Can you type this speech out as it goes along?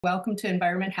Welcome to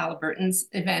Environment Haliburton's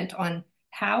event on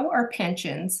how our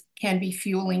pensions can be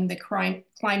fueling the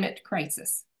climate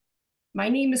crisis. My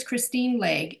name is Christine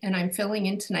Legg, and I'm filling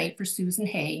in tonight for Susan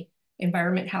Hay,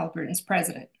 Environment Haliburton's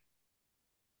president.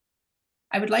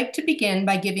 I would like to begin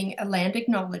by giving a land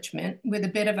acknowledgement with a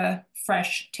bit of a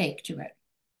fresh take to it.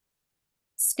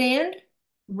 Stan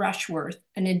Rushworth,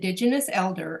 an Indigenous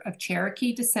elder of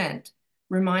Cherokee descent,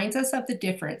 reminds us of the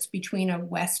difference between a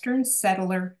Western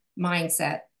settler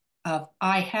mindset of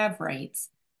I have rights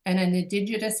and an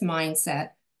Indigenous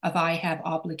mindset of I have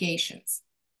obligations.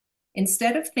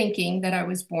 Instead of thinking that I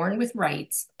was born with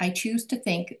rights, I choose to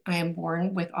think I am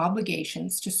born with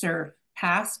obligations to serve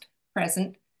past,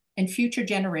 present, and future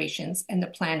generations and the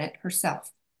planet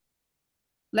herself.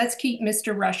 Let's keep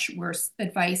Mr. Rushworth's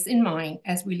advice in mind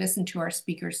as we listen to our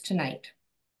speakers tonight.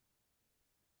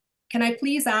 Can I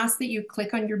please ask that you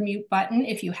click on your mute button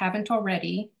if you haven't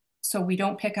already, so we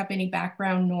don't pick up any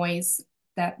background noise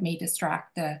that may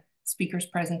distract the speaker's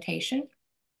presentation?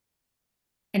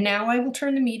 And now I will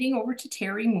turn the meeting over to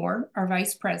Terry Moore, our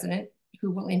Vice President, who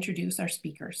will introduce our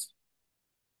speakers.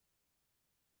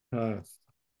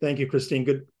 Thank you, Christine.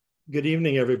 Good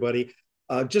evening, everybody.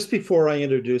 Just before I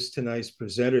introduce tonight's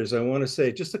presenters, I want to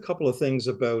say just a couple of things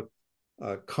about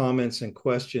comments and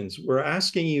questions. We're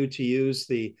asking you to use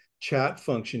the chat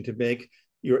function to make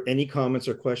any comments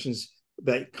or questions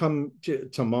that come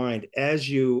to mind as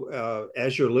you're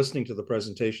listening to the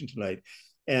presentation tonight.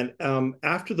 And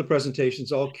after the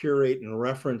presentations, I'll curate and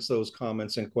reference those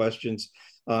comments and questions,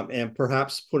 and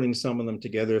perhaps putting some of them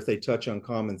together if they touch on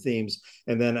common themes,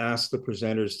 and then ask the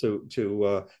presenters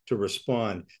to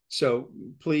respond. So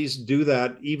please do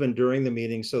that even during the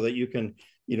meeting so that you can,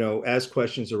 as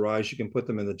questions arise, you can put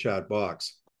them in the chat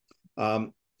box.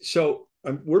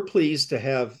 We're pleased to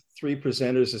have three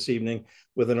presenters this evening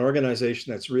with an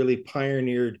organization that's really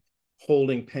pioneered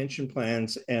holding pension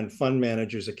plans and fund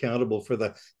managers accountable for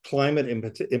the climate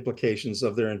implications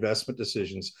of their investment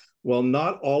decisions. While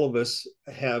not all of us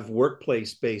have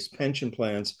workplace-based pension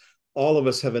plans, all of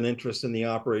us have an interest in the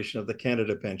operation of the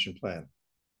Canada Pension Plan.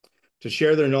 To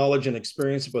share their knowledge and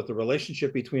experience about the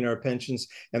relationship between our pensions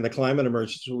and the climate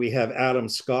emergency, we have Adam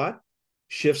Scott,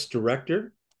 SHIFT's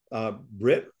director,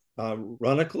 Britt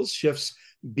Runnacles, SHIFT's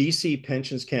BC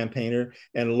Pensions campaigner,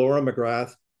 and Laura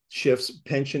McGrath, SHIFT's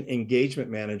pension engagement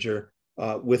manager,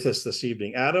 with us this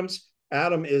evening.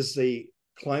 Adam is the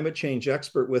climate change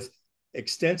expert with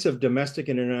extensive domestic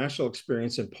and international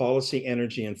experience in policy,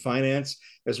 energy, and finance,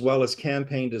 as well as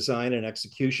campaign design and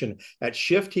execution. At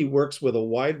SHIFT, he works with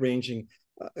wide-ranging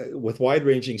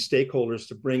stakeholders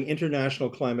to bring international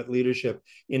climate leadership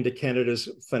into Canada's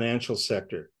financial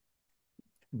sector.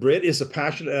 Britt is a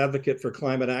passionate advocate for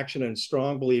climate action and a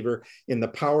strong believer in the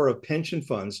power of pension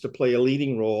funds to play a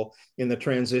leading role in the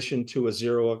transition to a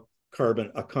zero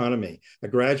carbon economy. A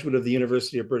graduate of the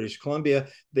University of British Columbia,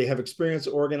 they have experience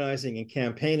organizing and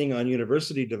campaigning on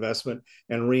university divestment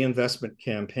and reinvestment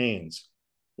campaigns.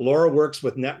 Laura works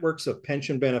with networks of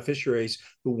pension beneficiaries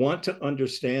who want to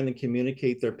understand and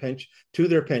communicate their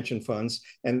pension funds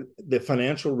and the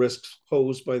financial risks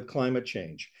posed by climate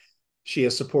change. She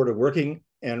has supported working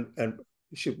and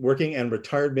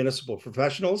retired municipal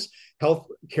professionals, health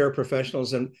care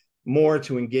professionals, and more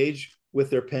to engage with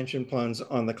their pension funds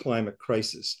on the climate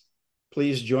crisis.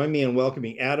 Please join me in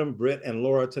welcoming Adam, Britt, and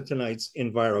Laura to tonight's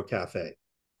Enviro-cafe.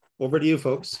 Over to you,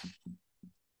 folks.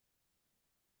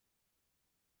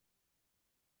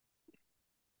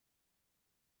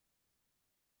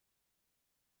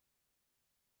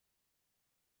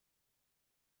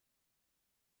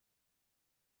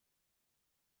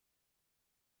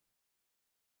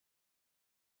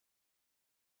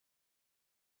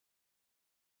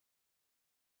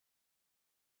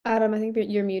 Adam, I think that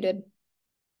you're muted.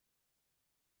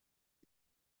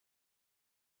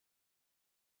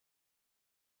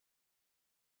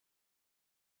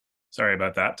 Sorry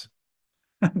about that.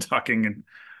 I'm talking and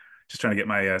just trying to get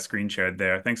my screen shared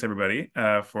there. Thanks, everybody,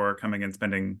 for coming and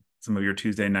spending some of your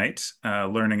Tuesday night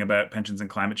learning about pensions and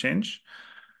climate change.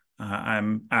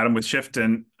 I'm Adam with SHIFT,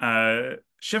 and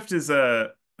SHIFT is an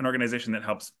organization that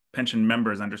helps pension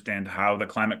members understand how the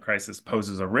climate crisis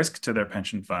poses a risk to their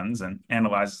pension funds and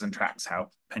analyzes and tracks how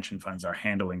pension funds are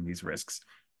handling these risks.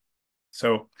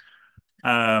 So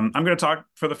I'm going to talk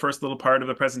for the first little part of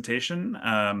the presentation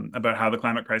about how the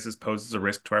climate crisis poses a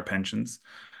risk to our pensions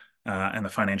and the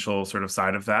financial sort of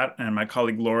side of that. And my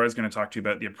colleague Laura is going to talk to you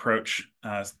about the approach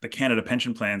the Canada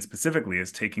Pension Plan specifically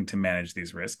is taking to manage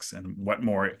these risks and what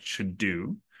more it should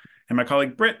do. And my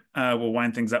colleague Britt will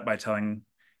wind things up by telling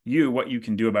you what you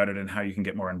can do about it and how you can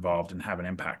get more involved and have an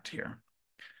impact here.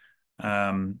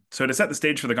 So to set the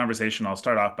stage for the conversation, I'll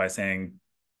start off by saying,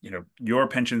 your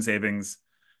pension savings,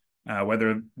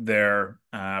 whether they're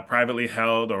privately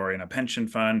held or in a pension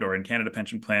fund or in Canada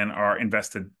Pension Plan, are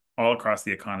invested all across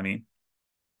the economy,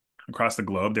 across the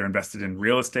globe. They're invested in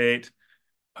real estate,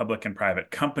 public and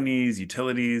private companies,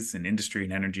 utilities, and industry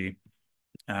and energy.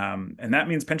 And that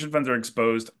means pension funds are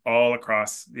exposed all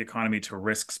across the economy to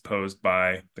risks posed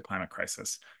by the climate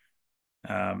crisis.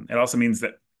 It also means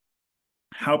that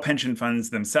how pension funds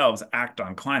themselves act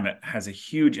on climate has a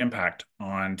huge impact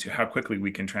on to how quickly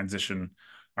we can transition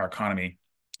our economy,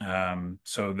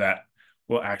 so that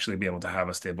we'll actually be able to have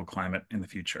a stable climate in the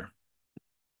future.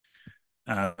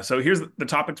 So here's the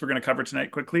topics we're going to cover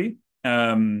tonight quickly.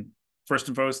 First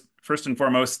and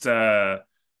foremost,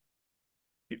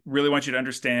 really want you to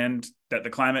understand that the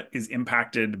climate is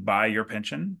impacted by your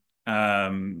pension.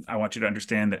 I want you to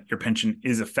understand that your pension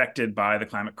is affected by the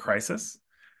climate crisis,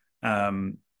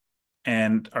 and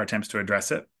our attempts to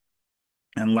address it.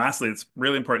 And lastly, it's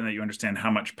really important that you understand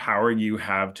how much power you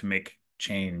have to make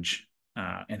change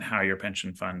in how your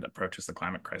pension fund approaches the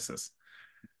climate crisis.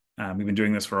 We've been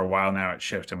doing this for a while now at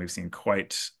Shift, and we've seen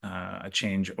quite a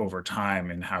change over time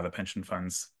in how the pension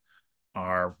funds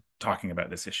are talking about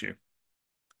this issue.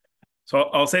 So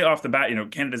I'll say off the bat,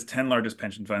 Canada's 10 largest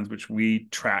pension funds, which we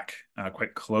track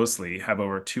quite closely, have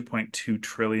over $2.2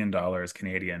 trillion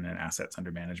Canadian in assets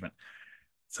under management.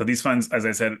 So these funds, as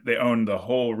I said, they own the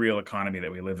whole real economy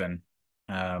that we live in.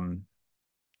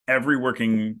 Every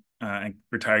working and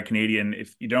retired Canadian,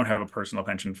 if you don't have a personal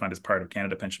pension fund as part of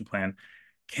Canada Pension Plan,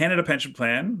 Canada Pension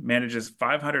Plan manages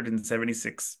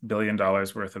 $576 billion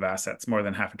worth of assets, more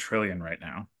than $500 billion right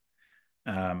now.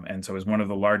 And so is one of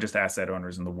the largest asset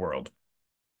owners in the world.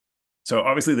 So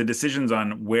obviously the decisions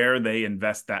on where they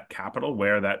invest that capital,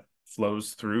 where that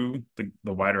flows through the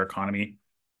wider economy,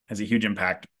 has a huge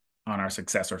impact on our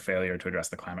success or failure to address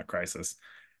the climate crisis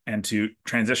and to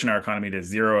transition our economy to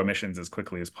zero emissions as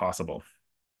quickly as possible.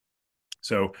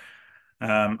 So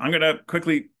I'm going to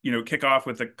quickly, kick off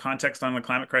with the context on the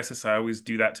climate crisis. I always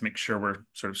do that to make sure we're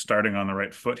sort of starting on the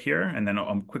right foot here, and then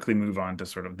I'll quickly move on to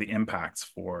sort of the impacts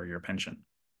for your pension.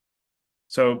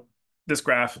 So this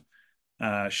graph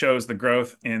shows the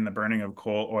growth in the burning of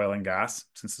coal, oil, and gas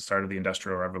since the start of the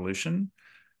Industrial Revolution.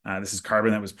 This is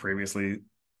carbon that was previously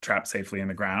trapped safely in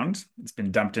the ground. It's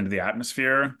been dumped into the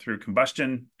atmosphere through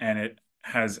combustion, and it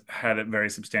has had a very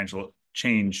substantial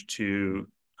change to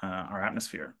our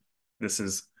atmosphere. This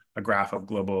is a graph of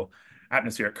global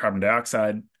atmospheric carbon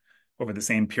dioxide over the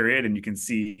same period, and you can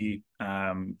see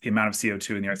the amount of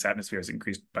CO2 in the Earth's atmosphere has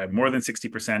increased by more than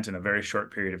 60% in a very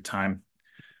short period of time,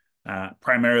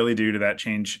 primarily due to that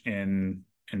change in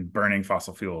burning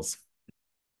fossil fuels.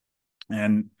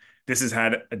 And this has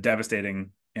had a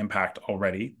devastating impact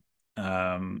already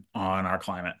on our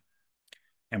climate.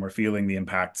 And we're feeling the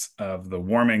impacts of the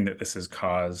warming that this has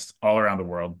caused all around the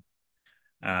world.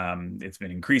 It's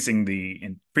been increasing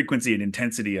the frequency and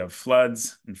intensity of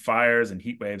floods and fires and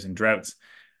heat waves and droughts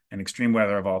and extreme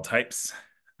weather of all types.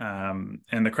 And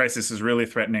the crisis is really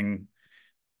threatening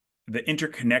the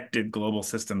interconnected global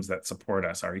systems that support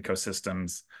us, our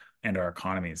ecosystems and our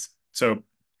economies. So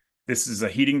this is a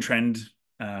heating trend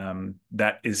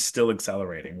that is still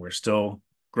accelerating. We're still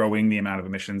growing the amount of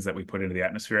emissions that we put into the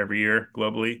atmosphere every year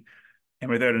globally. And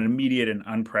without an immediate and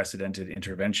unprecedented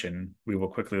intervention, we will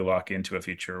quickly lock into a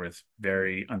future with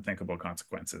very unthinkable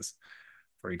consequences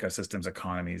for ecosystems,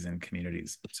 economies, and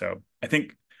communities. So I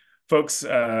think folks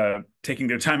taking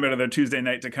their time out of their Tuesday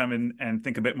night to come in and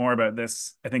think a bit more about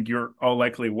this, I think you're all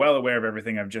likely well aware of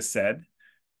everything I've just said.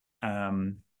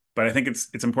 But I think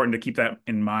it's important to keep that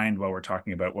in mind while we're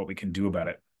talking about what we can do about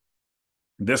it.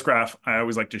 This graph I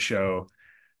always like to show,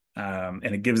 and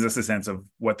it gives us a sense of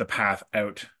what the path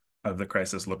out of the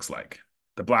crisis looks like.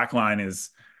 The black line is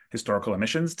historical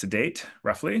emissions to date,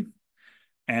 roughly,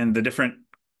 and the different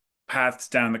paths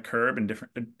down the curve in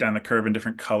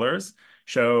different colors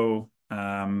show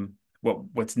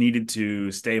what's needed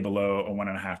to stay below a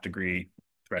 1.5 degree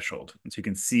threshold. And so you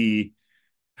can see,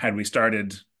 had we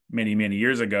started many, many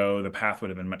years ago, the path would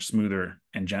have been much smoother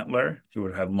and gentler. We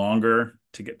would have had longer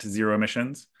to get to zero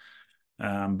emissions.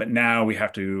 But now we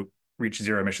have to reach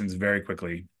zero emissions very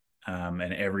quickly. And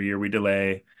every year we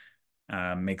delay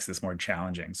makes this more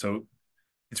challenging. So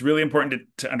it's really important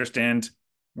to understand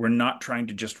we're not trying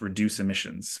to just reduce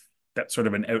emissions. That's sort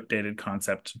of an outdated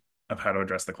concept of how to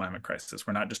address the climate crisis.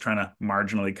 We're not just trying to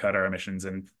marginally cut our emissions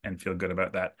and feel good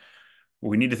about that. What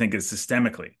we need to think is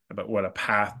systemically about what a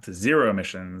path to zero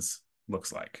emissions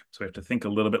looks like. So we have to think a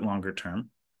little bit longer term.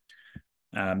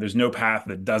 There's no path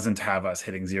that doesn't have us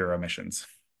hitting zero emissions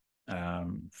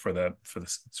for the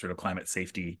sort of climate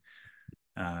safety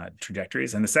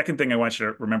trajectories. And the second thing I want you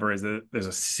to remember is that there's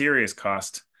a serious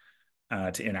cost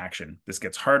to inaction. This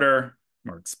gets harder,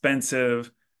 more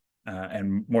expensive,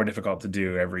 and more difficult to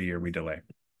do every year we delay.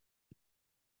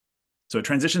 So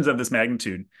transitions of this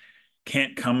magnitude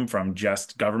can't come from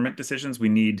just government decisions. We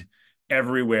need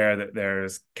everywhere that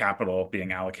there's capital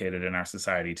being allocated in our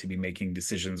society to be making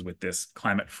decisions with this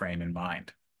climate frame in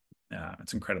mind.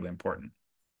 It's incredibly important.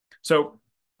 So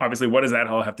obviously, what does that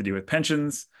all have to do with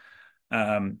pensions?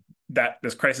 That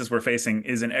this crisis we're facing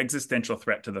is an existential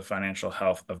threat to the financial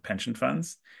health of pension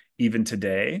funds. Even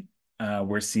today,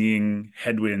 we're seeing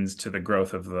headwinds to the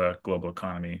growth of the global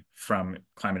economy from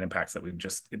climate impacts that we've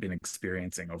just been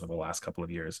experiencing over the last couple of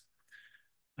years.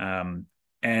 And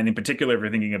in particular, if we're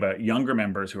thinking about younger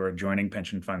members who are joining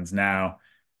pension funds now,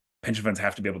 pension funds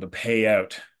have to be able to pay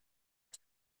out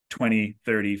 20,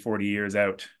 30, 40 years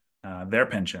out their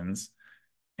pensions,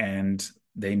 and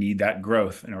they need that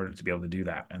growth in order to be able to do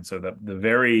that. And so the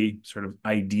very sort of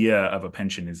idea of a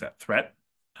pension is that threat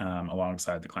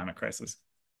alongside the climate crisis.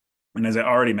 And as I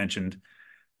already mentioned,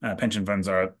 pension funds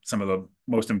are some of the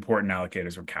most important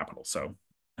allocators of capital. So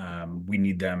we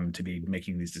need them to be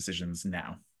making these decisions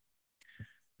now.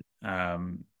 Yeah,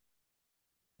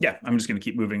 I'm just going to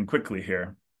keep moving quickly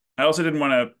here. I also didn't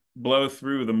want to blow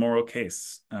through the moral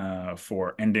case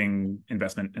for ending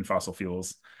investment in fossil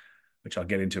fuels, which I'll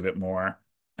get into a bit more.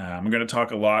 I'm going to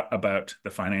talk a lot about the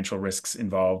financial risks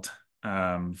involved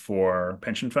for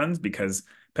pension funds, because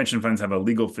pension funds have a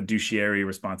legal fiduciary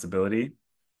responsibility.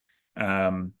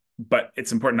 But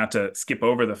it's important not to skip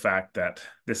over the fact that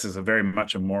this is very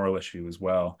much a moral issue as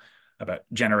well, about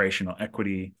generational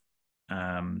equity.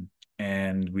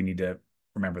 And we need to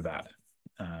remember that.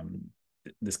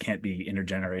 This can't be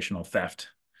intergenerational theft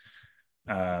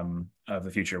of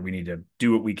the future. We need to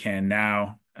do what we can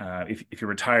now. If you're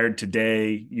retired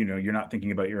today, you're not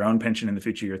thinking about your own pension in the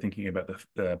future. You're thinking about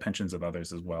the pensions of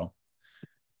others as well,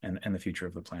 and the future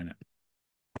of the planet.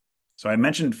 So I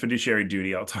mentioned fiduciary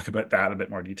duty. I'll talk about that a bit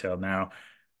more detail now.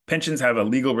 Pensions have a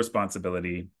legal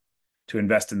responsibility to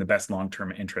invest in the best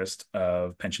long-term interest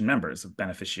of pension members, of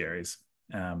beneficiaries.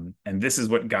 And this is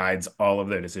what guides all of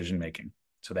their decision-making.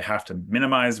 So they have to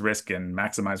minimize risk and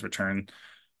maximize return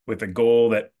with the goal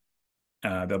that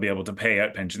they'll be able to pay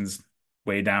out pensions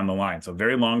way down the line. So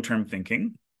very long-term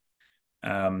thinking.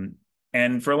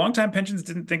 And for a long time, pensions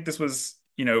didn't think this was,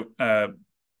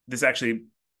 this actually,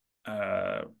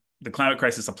 the climate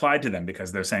crisis applied to them,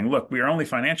 because they're saying, look, we are only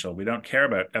financial. We don't care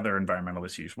about other environmental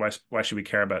issues. Why should we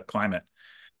care about climate?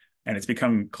 And it's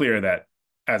become clear that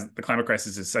as the climate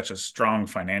crisis is such a strong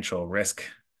financial risk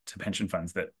to pension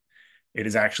funds, that it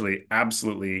is actually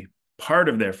absolutely part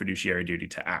of their fiduciary duty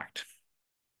to act.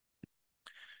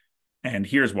 And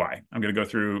here's why. I'm going to go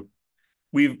through,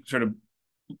 we've sort of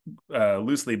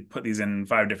loosely put these in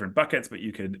 5 different buckets, but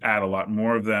you could add a lot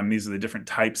more of them. These are the different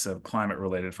types of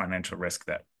climate-related financial risk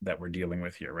that we're dealing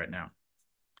with here right now.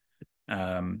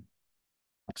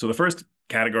 So the first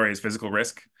category is physical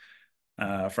risk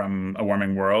from a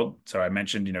warming world. So I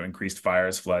mentioned, increased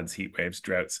fires, floods, heat waves,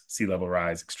 droughts, sea level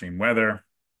rise, extreme weather.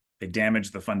 They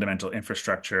damage the fundamental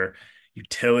infrastructure,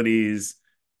 utilities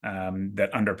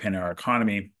that underpin our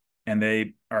economy. And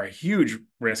they are a huge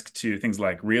risk to things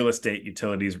like real estate,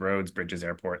 utilities, roads, bridges,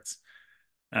 airports,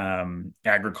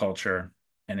 agriculture,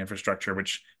 and infrastructure,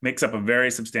 which makes up a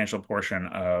very substantial portion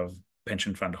of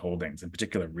pension fund holdings. In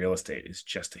particular, real estate is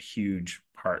just a huge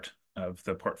part of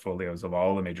the portfolios of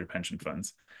all the major pension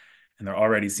funds. And they're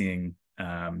already seeing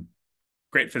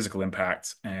great physical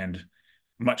impacts and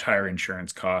much higher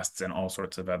insurance costs and all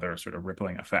sorts of other sort of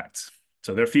rippling effects.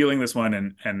 So they're feeling this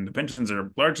one, and the pensions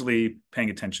are largely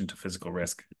paying attention to physical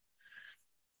risk.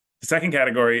 The second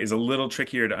category is a little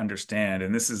trickier to understand,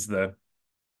 and this is the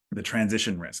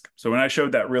transition risk. So when I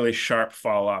showed that really sharp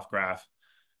fall off graph,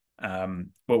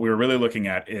 what we were really looking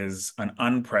at is an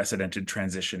unprecedented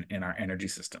transition in our energy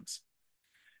systems.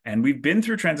 And we've been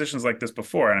through transitions like this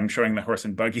before, and I'm showing the horse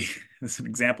and buggy. This is an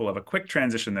example of a quick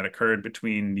transition that occurred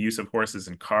between the use of horses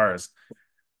and cars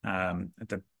at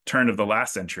the turn of the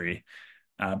last century.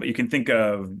 But you can think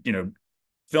of,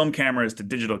 film cameras to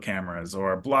digital cameras,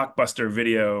 or blockbuster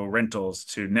video rentals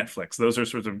to Netflix. Those are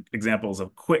sorts of examples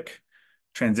of quick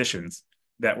transitions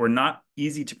that were not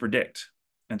easy to predict.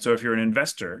 And so if you're an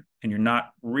investor and you're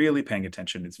not really paying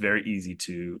attention, it's very easy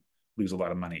to lose a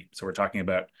lot of money. So we're talking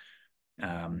about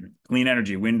clean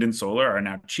energy. Wind and solar are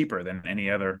now cheaper than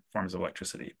any other forms of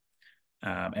electricity.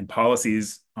 And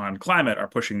policies on climate are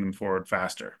pushing them forward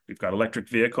faster. We've got electric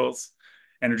vehicles,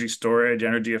 energy storage,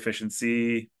 energy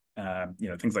efficiency,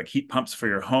 things like heat pumps for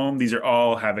your home. These are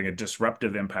all having a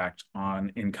disruptive impact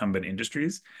on incumbent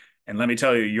industries. And let me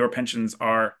tell you, your pensions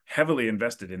are heavily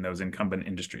invested in those incumbent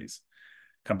industries.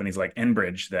 Companies like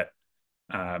Enbridge that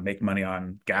make money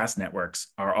on gas networks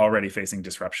are already facing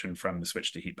disruption from the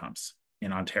switch to heat pumps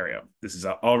in Ontario. This is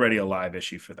already a live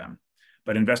issue for them,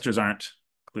 but investors aren't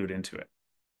clued into it.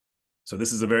 So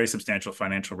this is a very substantial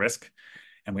financial risk,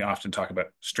 and we often talk about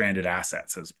stranded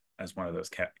assets as one of those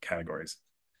categories.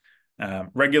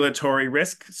 Regulatory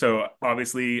risk. So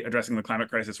obviously addressing the climate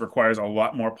crisis requires a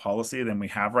lot more policy than we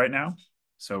have right now.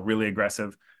 So really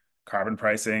aggressive carbon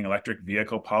pricing, electric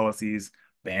vehicle policies,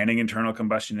 banning internal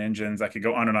combustion engines. I could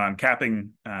go on and on.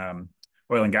 Capping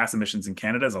oil and gas emissions in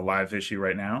Canada is a live issue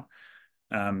right now.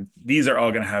 These are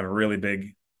all going to have a really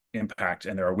big impact,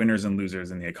 and there are winners and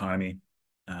losers in the economy.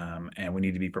 And we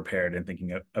need to be prepared and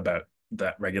thinking about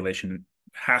that regulation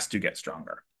has to get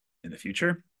stronger in the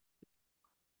future.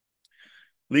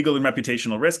 Legal and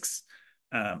reputational risks.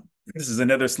 This is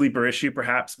another sleeper issue,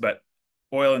 perhaps, but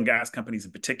oil and gas companies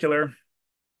in particular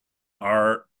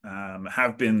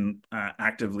have been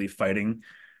actively fighting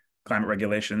climate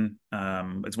regulation.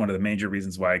 It's one of the major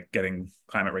reasons why getting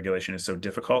climate regulation is so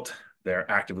difficult.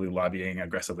 They're actively lobbying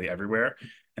aggressively everywhere,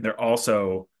 and they're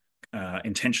also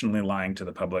intentionally lying to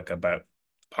the public about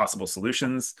possible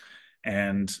solutions.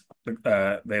 And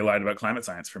they lied about climate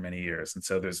science for many years. And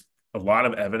so there's a lot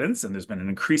of evidence, and there's been an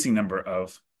increasing number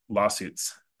of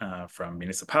lawsuits from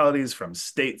municipalities, from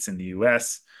states in the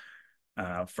US,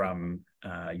 from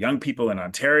young people in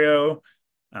Ontario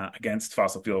against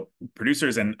fossil fuel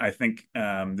producers. And I think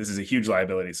this is a huge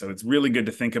liability. So it's really good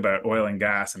to think about oil and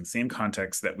gas in the same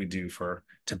context that we do for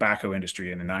tobacco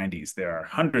industry in the 90s. There are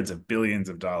hundreds of billions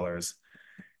of dollars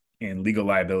in legal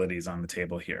liabilities on the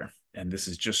table here. And this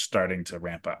is just starting to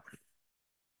ramp up.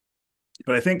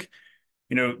 But I think,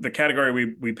 the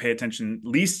category we pay attention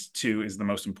least to is the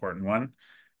most important one.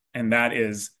 And that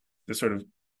is the sort of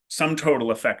sum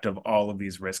total effect of all of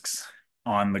these risks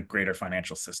on the greater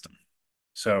financial system.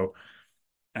 So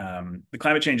the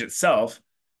climate change itself,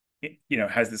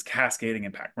 has this cascading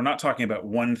impact. We're not talking about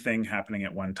one thing happening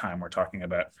at one time. We're talking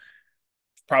about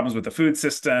problems with the food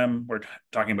system. We're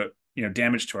talking about,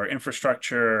 damage to our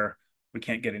infrastructure. We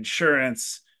can't get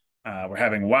insurance. We're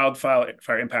having wildfire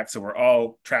impacts. So we're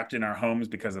all trapped in our homes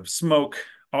because of smoke.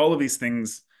 All of these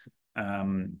things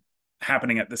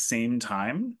happening at the same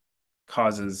time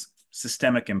causes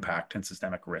systemic impact and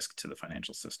systemic risk to the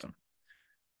financial system.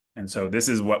 And so this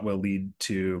is what will lead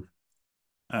to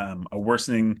a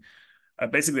worsening,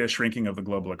 basically a shrinking of the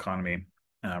global economy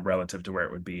relative to where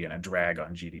it would be, and a drag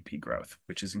on GDP growth,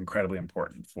 which is incredibly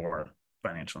important for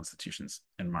financial institutions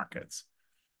and markets.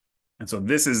 And so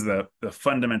this is the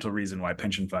fundamental reason why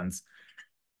pension funds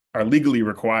are legally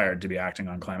required to be acting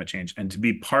on climate change and to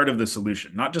be part of the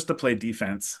solution, not just to play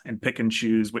defense and pick and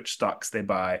choose which stocks they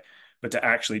buy, but to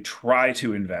actually try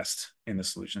to invest in the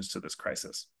solutions to this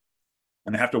crisis.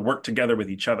 And they have to work together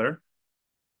with each other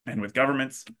and with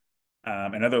governments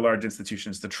and other large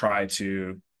institutions to try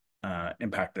to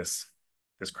impact this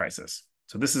crisis.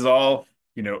 So this is all,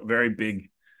 very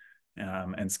big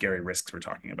and scary risks we're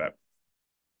talking about.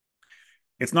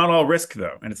 It's not all risk,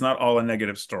 though, and it's not all a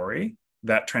negative story.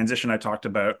 That transition I talked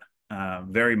about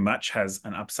very much has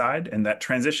an upside, and that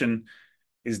transition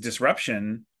is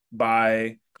disruption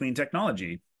by clean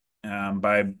technology,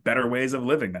 by better ways of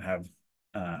living that have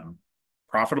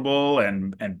profitable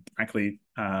and frankly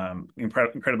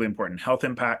incredibly important health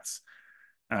impacts.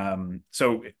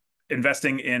 So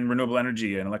investing in renewable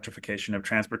energy and electrification of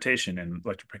transportation and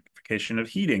electrification of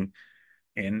heating,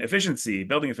 in efficiency,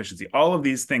 building efficiency, all of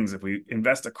these things, if we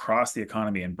invest across the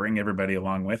economy and bring everybody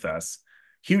along with us,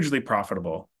 hugely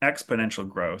profitable, exponential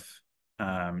growth,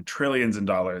 trillions in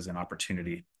dollars in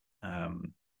opportunity.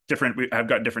 I've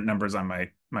got different numbers on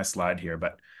my slide here,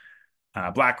 but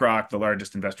BlackRock, the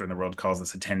largest investor in the world, calls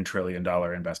this a $10 trillion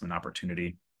investment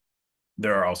opportunity.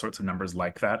 There are all sorts of numbers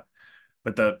like that.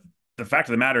 But the fact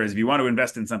of the matter is, if you want to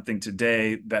invest in something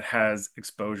today that has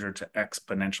exposure to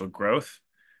exponential growth,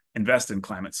 invest in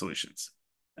climate solutions.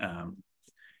 And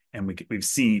we've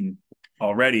seen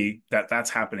already that that's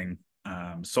happening.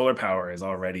 Solar power is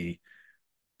already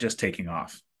just taking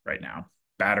off right now.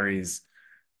 Batteries,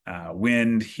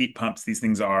 wind, heat pumps, these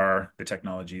things are the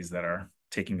technologies that are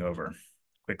taking over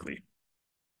quickly.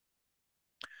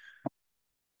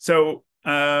 So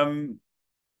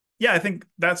I think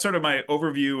that's sort of my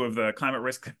overview of the climate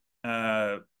risk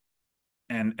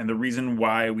and the reason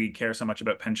why we care so much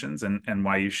about pensions and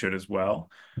why you should as well.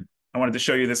 I wanted to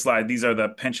show you this slide. These are the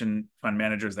pension fund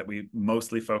managers that we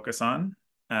mostly focus on.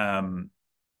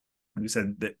 We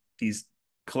said that these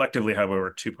collectively have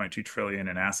over 2.2 trillion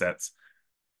in assets.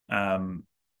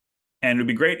 And it would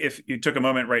be great if you took a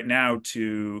moment right now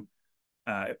to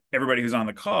everybody who's on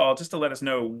the call, just to let us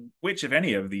know which, if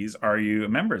any of these, are you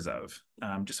members of,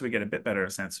 just so we get a bit better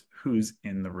sense who's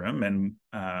in the room and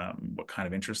what kind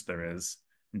of interest there is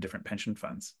in different pension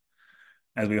funds.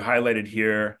 As we highlighted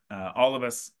here, all of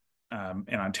us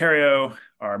in Ontario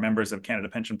are members of Canada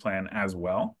Pension Plan as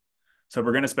well. So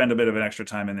we're going to spend a bit of an extra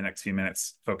time in the next few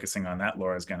minutes focusing on that.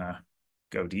 Laura's going to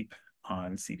go deep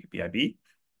on CPPIB,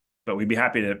 but we'd be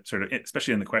happy to sort of,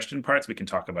 especially in the question parts, we can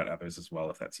talk about others as well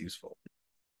if that's useful.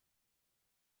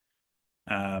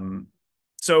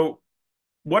 So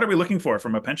what are we looking for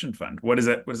from a pension fund? What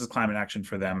does climate action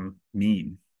for them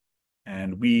mean?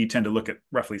 And we tend to look at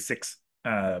roughly 6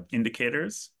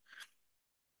 indicators.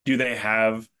 Do they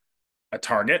have a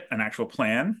target, an actual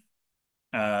plan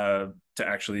to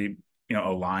actually,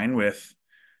 align with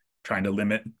trying to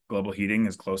limit global heating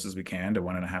as close as we can to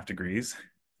 1.5 degrees?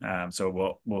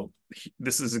 So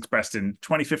this is expressed in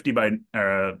 2050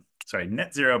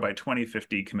 net zero by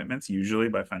 2050 commitments, usually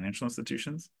by financial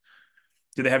institutions.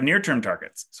 Do they have near-term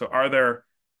targets? So are there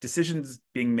decisions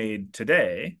being made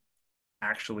today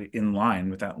actually in line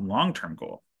with that long-term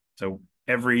goal? So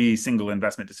every single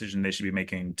investment decision they should be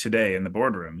making today in the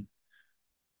boardroom,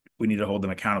 we need to hold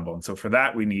them accountable. And so for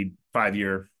that, we need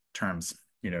 5-year terms,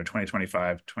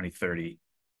 2025, 2030.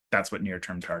 That's what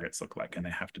near-term targets look like, and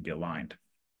they have to be aligned.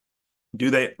 Do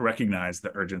they recognize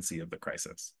the urgency of the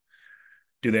crisis?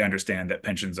 Do they understand that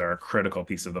pensions are a critical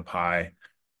piece of the pie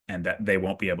and that they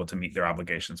won't be able to meet their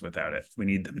obligations without it? We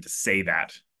need them to say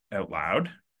that out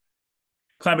loud.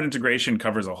 Climate integration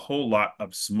covers a whole lot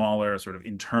of smaller sort of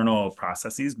internal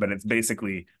processes, but it's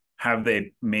basically, have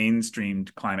they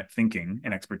mainstreamed climate thinking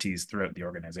and expertise throughout the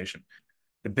organization?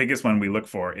 The biggest one we look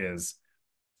for is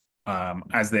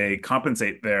as they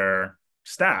compensate their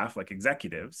staff, like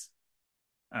executives,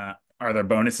 are their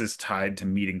bonuses tied to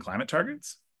meeting climate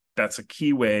targets? That's a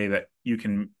key way that you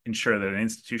can ensure that an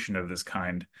institution of this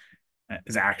kind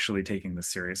is actually taking this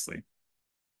seriously.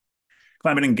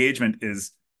 Climate engagement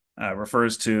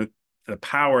refers to the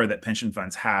power that pension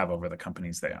funds have over the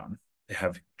companies they own. They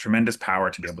have tremendous power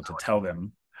to be able to tell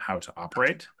them how to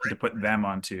operate and to put them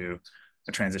onto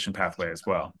a transition pathway as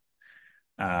well.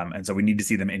 And so we need to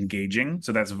see them engaging.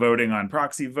 So that's voting on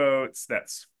proxy votes,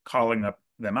 that's calling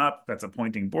them up, that's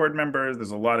appointing board members.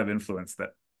 There's a lot of influence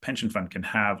that pension fund can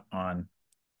have on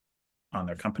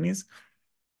their companies.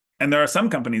 And there are some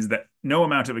companies that no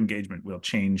amount of engagement will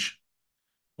change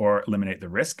or eliminate the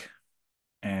risk.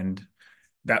 And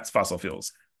that's fossil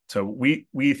fuels. So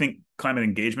we think climate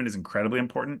engagement is incredibly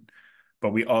important, but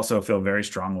we also feel very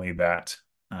strongly that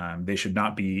they should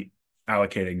not be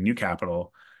allocating new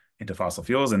capital into fossil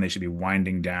fuels, and they should be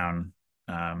winding down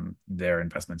their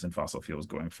investments in fossil fuels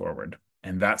going forward.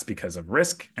 And that's because of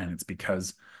risk, and it's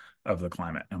because of the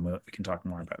climate. And we can talk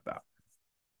more about that.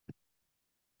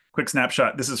 Quick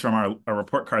snapshot. This is from our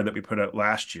report card that we put out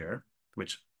last year,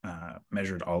 which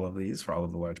measured all of these for all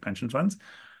of the large pension funds.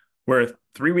 We're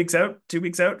 2 weeks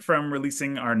out from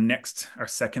releasing our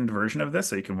second version of this,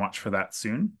 so you can watch for that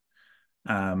soon.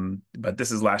 But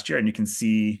this is last year, and you can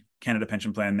see Canada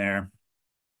Pension Plan there,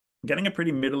 getting a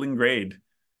pretty middling grade,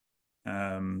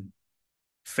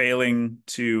 failing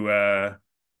to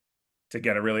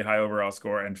get a really high overall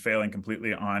score, and failing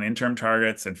completely on interim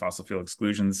targets and fossil fuel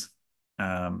exclusions.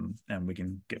 And we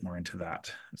can get more into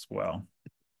that as well.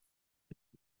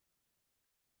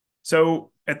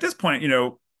 So at this point,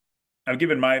 I've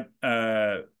given my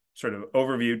sort of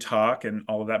overview talk and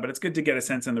all of that, but it's good to get a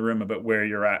sense in the room about where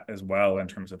you're at as well in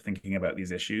terms of thinking about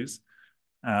these issues.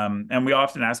 And we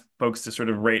often ask folks to sort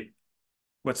of rate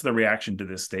what's the reaction to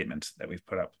this statement that we've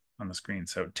put up on the screen.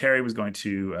 So Terry was going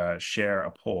to share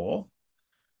a poll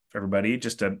for everybody.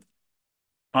 Just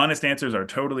honest answers are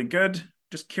totally good.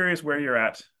 Just curious where you're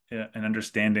at in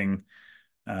understanding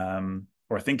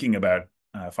or thinking about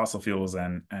fossil fuels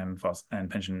and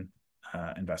pension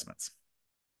investments.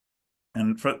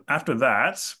 And after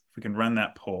that, if we can run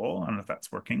that poll, I don't know if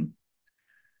that's working.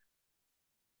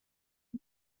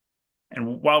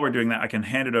 And while we're doing that, I can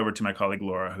hand it over to my colleague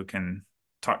Laura, who can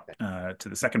talk to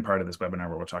the second part of this webinar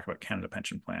where we'll talk about Canada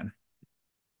Pension Plan.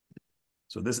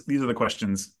 So these are the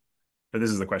questions, or this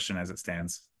is the question as it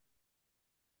stands.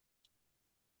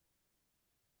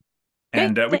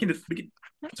 And we can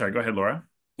sorry, go ahead, Laura.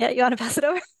 Yeah, you want to pass it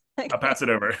over? Okay. I'll pass it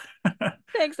over.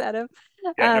 Thanks, Adam.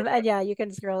 Yeah, and yeah, you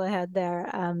can scroll ahead there.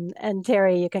 And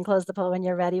Terry, you can close the poll when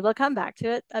you're ready. We'll come back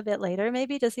to it a bit later,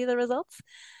 maybe, to see the results.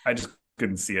 I just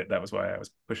couldn't see it. That was why I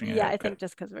was pushing it. Yeah, I think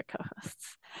just because we're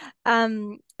co-hosts.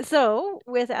 So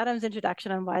with Adam's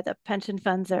introduction on why the pension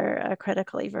funds are a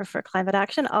critical lever for climate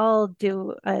action, I'll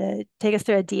take us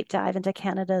through a deep dive into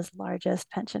Canada's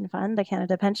largest pension fund, the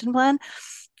Canada Pension Plan.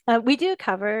 We do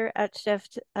cover at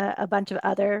Shift a bunch of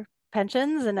other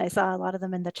pensions, and I saw a lot of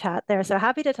them in the chat there. So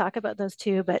happy to talk about those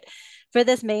too. But for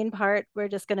this main part, we're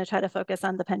just going to try to focus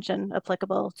on the pension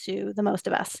applicable to the most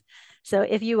of us. So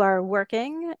if you are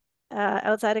working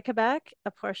outside of Quebec,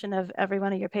 a portion of every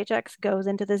one of your paychecks goes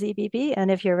into the CPP. And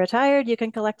if you're retired, you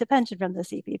can collect a pension from the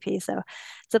CPP. So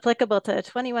it's applicable to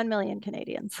 21 million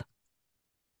Canadians.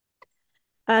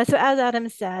 So as Adam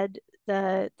said,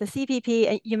 the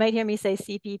CPP, you might hear me say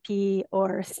CPP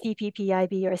or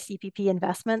CPPIB or CPP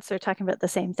investments. We're talking about the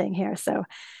same thing here. So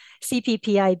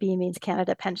CPPIB means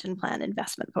Canada Pension Plan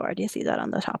Investment Board. You see that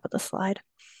on the top of the slide.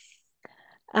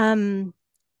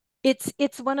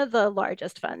 It's one of the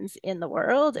largest funds in the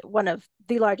world, one of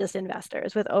the largest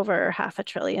investors with over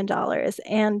 $500 billion.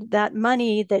 And that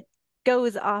money that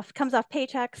comes off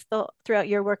paychecks throughout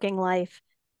your working life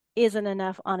isn't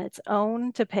enough on its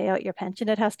own to pay out your pension.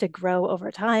 It has to grow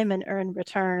over time and earn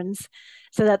returns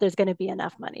so that there's going to be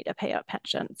enough money to pay out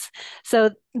pensions.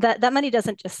 So that money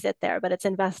doesn't just sit there, but it's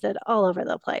invested all over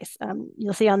the place.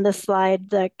 You'll see on this slide,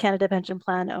 the Canada Pension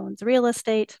Plan owns real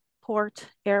estate, port,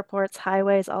 airports,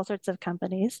 highways, all sorts of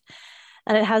companies.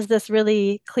 And it has this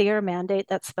really clear mandate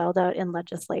that's spelled out in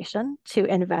legislation to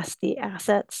invest the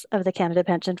assets of the Canada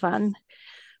Pension Fund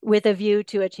with a view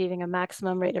to achieving a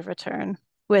maximum rate of return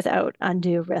without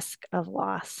undue risk of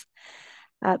loss.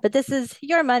 But this is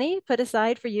your money put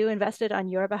aside for you, invested on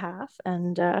your behalf,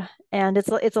 and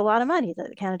it's a lot of money that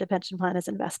the Canada Pension Plan is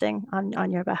investing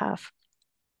on your behalf.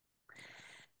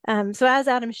 So as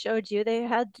Adam showed you, they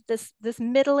had this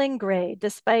middling grade,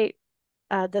 despite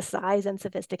the size and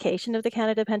sophistication of the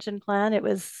Canada Pension Plan. It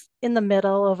was in the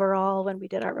middle overall when we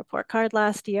did our report card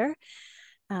last year.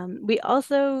 We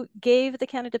also gave the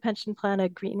Canada Pension Plan a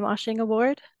greenwashing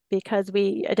award because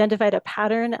we identified a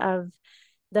pattern of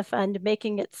the fund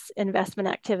making its investment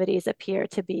activities appear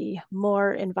to be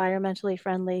more environmentally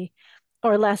friendly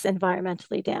or less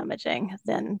environmentally damaging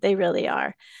than they really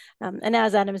are. And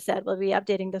as Adam said, we'll be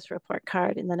updating this report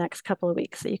card in the next couple of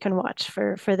weeks, so you can watch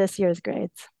for this year's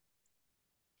grades.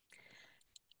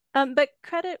 But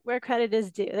credit where credit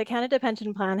is due. The Canada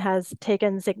Pension Plan has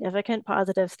taken significant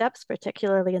positive steps,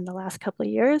 particularly in the last couple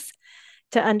of years,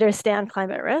 to understand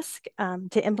climate risk,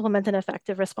 to implement an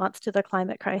effective response to the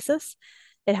climate crisis.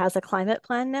 It has a climate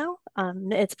plan now.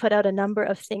 It's put out a number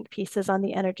of think pieces on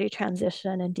the energy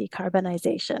transition and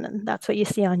decarbonization, and that's what you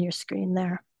see on your screen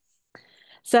there.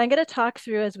 So I'm going to talk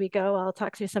through as we go. I'll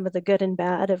talk through some of the good and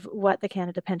bad of what the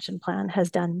Canada Pension Plan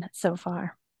has done so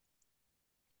far.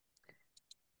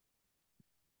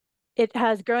 It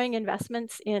has growing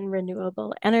investments in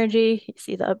renewable energy. You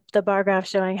see the bar graph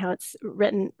showing how it's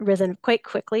risen quite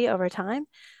quickly over time.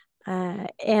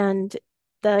 And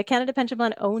the Canada Pension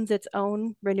Plan owns its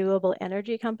own renewable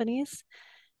energy companies.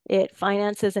 It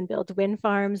finances and builds wind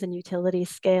farms and utility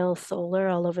scale solar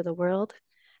all over the world.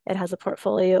 It has a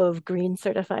portfolio of green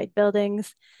certified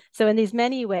buildings. So in these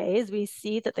many ways, we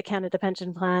see that the Canada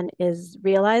Pension Plan is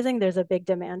realizing there's a big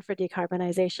demand for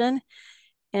decarbonization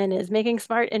and is making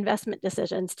smart investment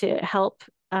decisions to help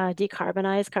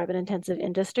decarbonize carbon-intensive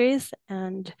industries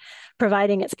and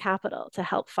providing its capital to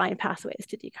help find pathways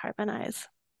to decarbonize.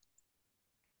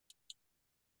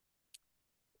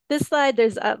 This slide,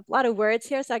 there's a lot of words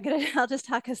here, so I'll just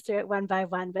talk us through it one by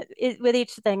one, but with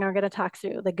each thing, I'm going to talk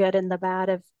through the good and the bad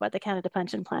of what the Canada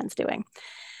Pension Plan is doing.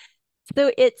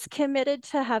 So it's committed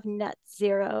to have net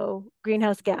zero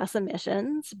greenhouse gas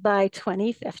emissions by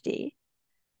 2050.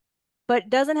 But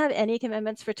doesn't have any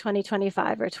commitments for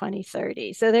 2025 or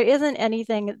 2030. So there isn't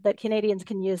anything that Canadians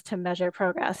can use to measure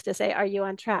progress to say, are you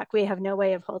on track? We have no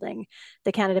way of holding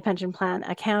the Canada Pension Plan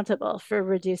accountable for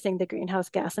reducing the greenhouse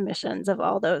gas emissions of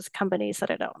all those companies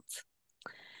that it owns.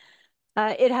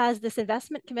 It has this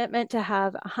investment commitment to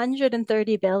have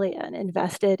 130 billion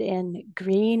invested in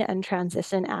green and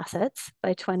transition assets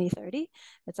by 2030.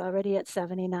 It's already at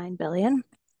 79 billion.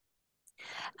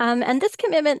 And this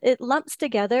commitment, it lumps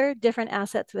together different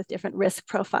assets with different risk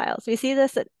profiles. We see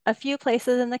this at a few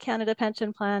places in the Canada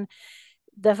Pension Plan.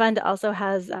 The fund also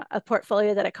has a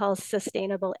portfolio that it calls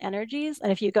sustainable energies.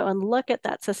 And if you go and look at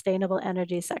that sustainable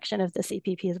energy section of the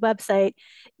CPP's website,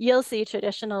 you'll see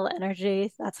traditional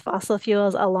energy, that's fossil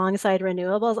fuels, alongside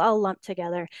renewables, all lumped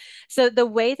together. So the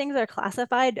way things are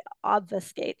classified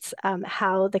obfuscates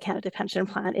how the Canada Pension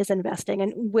Plan is investing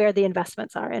and where the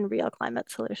investments are in real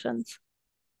climate solutions.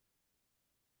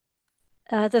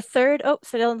 The third,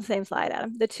 still on the same slide,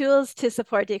 Adam. The tools to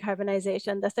support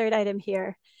decarbonization. The third item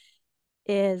here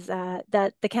is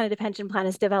that the Canada Pension Plan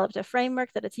has developed a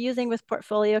framework that it's using with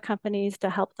portfolio companies to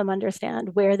help them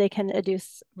understand where they can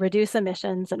reduce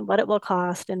emissions and what it will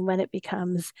cost and when it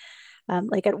becomes,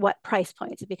 like at what price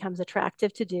points it becomes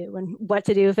attractive to do and what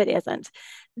to do if it isn't.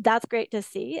 That's great to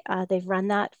see. They've run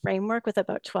that framework with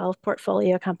about 12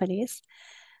 portfolio companies.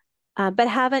 But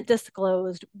haven't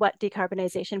disclosed what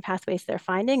decarbonization pathways they're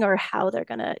finding or how they're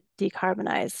going to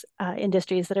decarbonize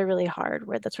industries that are really hard,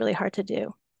 where that's really hard to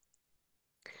do.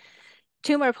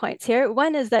 Two more points here.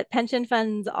 One is that pension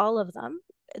funds, all of them,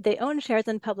 they own shares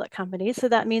in public companies. So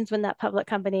that means when that public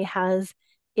company has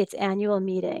its annual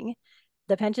meeting,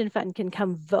 the pension fund can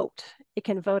come vote. It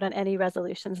can vote on any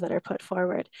resolutions that are put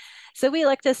forward. So we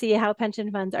look to see how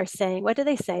pension funds are saying, what do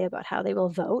they say about how they will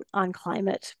vote on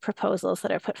climate proposals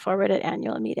that are put forward at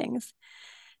annual meetings?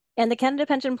 And the Canada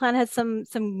Pension Plan has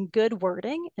some good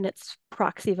wording in its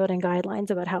proxy voting guidelines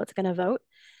about how it's going to vote.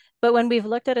 But when we've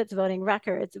looked at its voting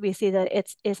records, we see that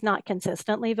it's not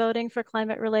consistently voting for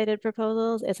climate-related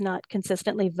proposals. It's not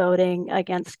consistently voting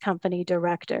against company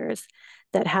directors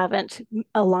that haven't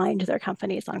aligned their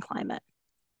companies on climate.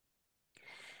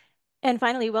 And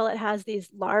finally, while it has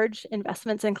these large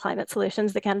investments in climate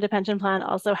solutions, the Canada Pension Plan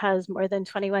also has more than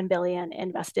 21 billion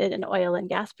invested in oil and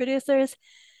gas producers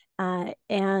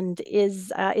and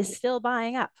is still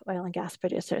buying up oil and gas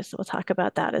producers. So we'll talk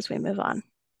about that as we move on.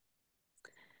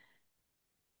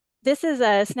 This is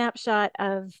a snapshot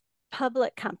of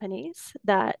public companies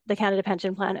that the Canada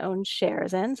Pension Plan owns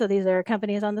shares in. So these are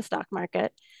companies on the stock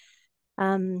market.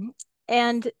 And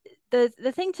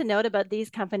the thing to note about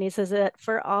these companies is that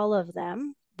for all of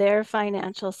them, their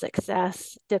financial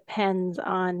success depends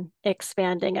on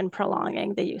expanding and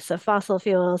prolonging the use of fossil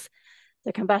fuels.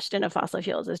 The combustion of fossil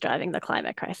fuels is driving the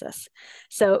climate crisis.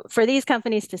 So for these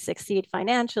companies to succeed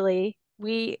financially,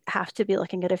 we have to be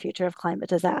looking at a future of climate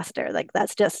disaster. Like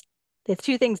that's just, the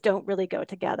two things don't really go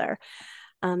together.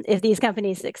 If these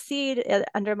companies succeed, it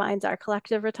undermines our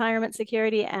collective retirement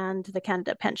security and the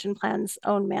Canada Pension Plan's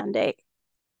own mandate.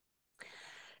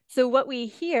 So what we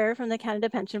hear from the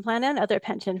Canada Pension Plan and other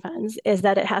pension funds is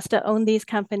that it has to own these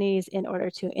companies in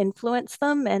order to influence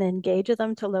them and engage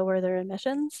them to lower their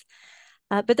emissions.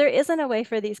 But there isn't a way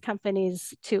for these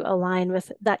companies to align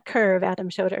with that curve Adam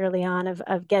showed early on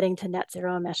of getting to net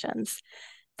zero emissions.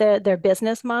 Their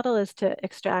business model is to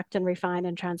extract and refine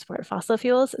and transport fossil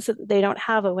fuels, so they don't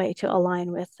have a way to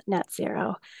align with net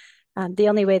zero. The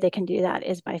only way they can do that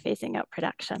is by phasing out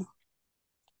production.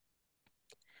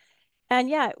 And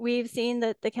yeah, we've seen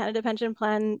that the Canada Pension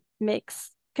Plan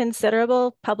makes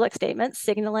considerable public statements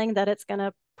signaling that it's going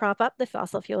to prop up the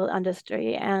fossil fuel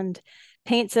industry and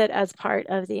paints it as part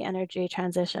of the energy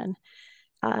transition.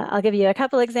 I'll give you a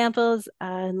couple examples.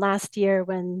 Last year,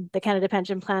 when the Canada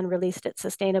Pension Plan released its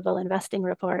sustainable investing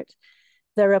report,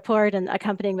 the report and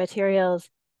accompanying materials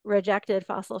rejected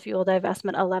fossil fuel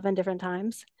divestment 11 different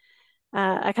times.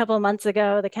 A couple of months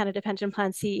ago, the Canada Pension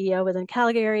Plan CEO was in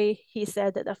Calgary. He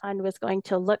said that the fund was going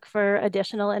to look for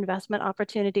additional investment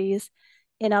opportunities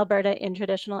in Alberta in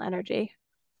traditional energy.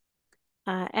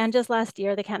 And just last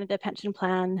year, the Canada Pension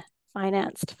Plan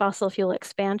financed fossil fuel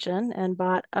expansion and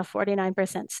bought a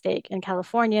 49% stake in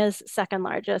California's second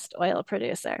largest oil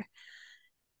producer.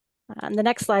 On the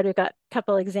next slide, we've got a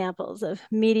couple examples of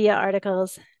media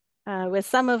articles with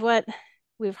some of what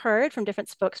we've heard from different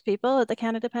spokespeople at the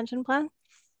Canada Pension Plan.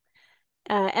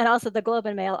 And also the Globe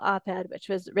and Mail op-ed, which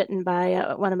was written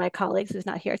by one of my colleagues who's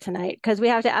not here tonight, because we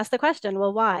have to ask the question,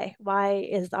 well, why? Why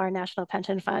is our National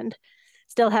Pension Fund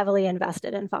still heavily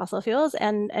invested in fossil fuels?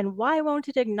 And why won't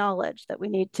it acknowledge that we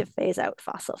need to phase out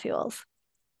fossil fuels?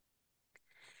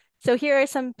 So here are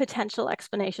some potential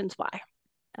explanations why.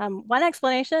 One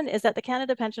explanation is that the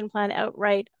Canada Pension Plan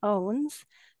outright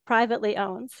privately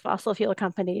owns fossil fuel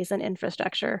companies and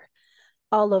infrastructure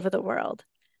all over the world.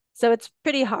 So it's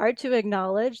pretty hard to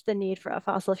acknowledge the need for a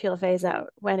fossil fuel phase out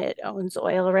when it owns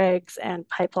oil rigs and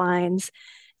pipelines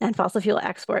and fossil fuel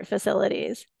export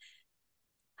facilities.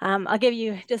 I'll give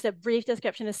you just a brief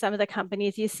description of some of the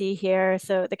companies you see here.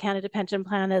 So the Canada Pension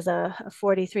Plan has a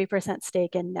 43%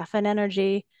 stake in Neffin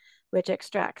Energy, which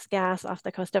extracts gas off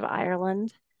the coast of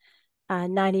Ireland.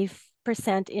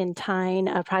 90% in Tyne,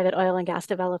 a private oil and gas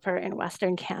developer in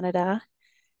Western Canada.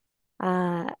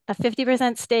 A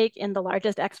 50% stake in the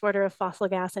largest exporter of fossil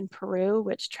gas in Peru,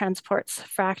 which transports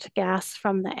fracked gas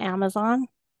from the Amazon.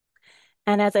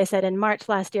 And as I said, in March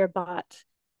last year, bought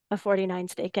a 49%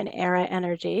 stake in Era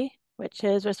Energy, which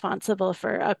is responsible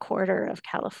for a quarter of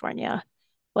California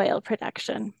oil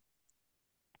production.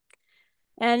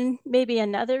 And maybe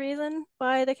another reason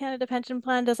why the Canada Pension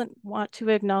Plan doesn't want to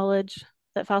acknowledge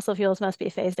that fossil fuels must be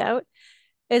phased out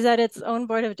is that its own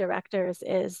board of directors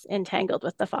is entangled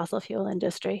with the fossil fuel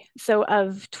industry. So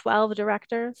of 12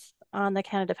 directors on the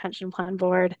Canada Pension Plan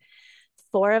board,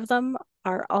 4 of them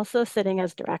are also sitting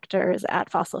as directors at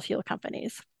fossil fuel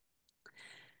companies.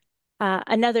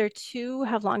 Another 2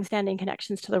 have longstanding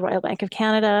connections to the Royal Bank of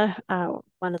Canada,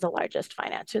 one of the largest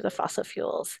financiers of fossil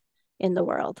fuels in the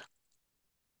world.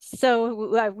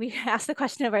 So we asked the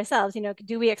question of ourselves,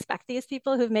 do we expect these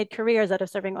people who've made careers out of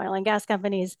serving oil and gas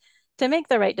companies to make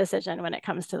the right decision when it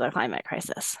comes to the climate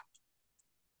crisis?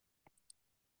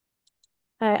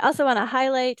 I also want to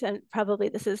highlight, and probably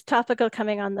this is topical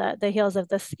coming on the heels of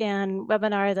the SCAN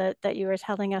webinar that you were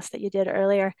telling us that you did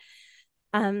earlier.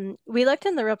 We looked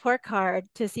in the report card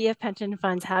to see if pension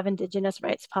funds have Indigenous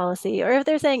rights policy or if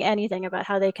they're saying anything about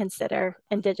how they consider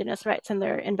Indigenous rights in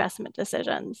their investment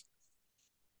decisions.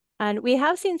 And we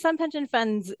have seen some pension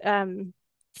funds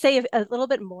say a little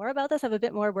bit more about this, have a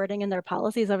bit more wording in their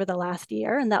policies over the last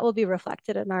year, and that will be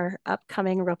reflected in our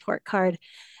upcoming report card.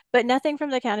 But nothing from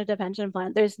the Canada Pension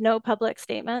Plan. There's no public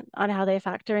statement on how they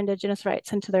factor Indigenous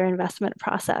rights into their investment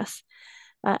process.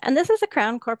 And this is a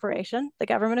Crown corporation. The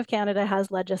Government of Canada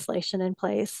has legislation in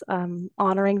place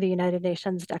honoring the United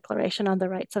Nations Declaration on the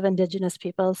Rights of Indigenous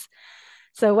Peoples.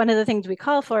 So one of the things we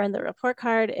call for in the report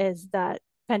card is that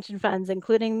pension funds,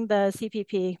 including the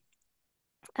CPP,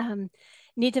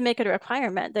 need to make it a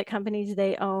requirement that companies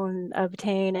they own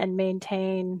obtain and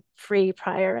maintain free,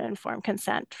 prior, and informed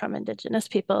consent from Indigenous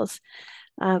peoples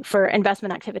for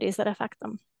investment activities that affect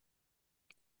them.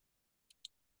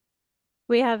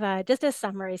 We have just a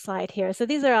summary slide here. So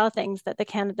these are all things that the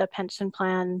Canada Pension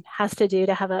Plan has to do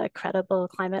to have a credible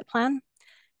climate plan.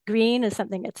 Green is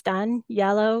something that's done,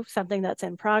 yellow, something that's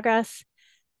in progress.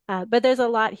 But there's a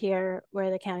lot here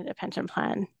where the Canada Pension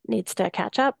Plan needs to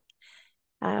catch up.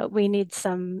 We need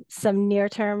some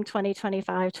near-term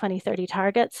 2025, 2030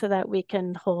 targets so that we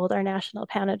can hold our national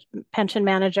pension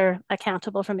manager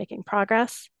accountable for making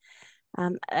progress.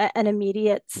 An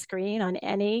immediate screen on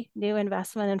any new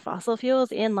investment in fossil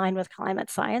fuels in line with climate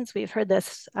science. We've heard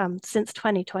this since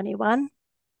 2021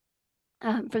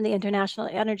 from the International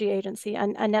Energy Agency.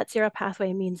 A net zero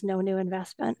pathway means no new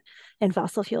investment in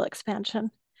fossil fuel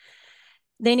expansion.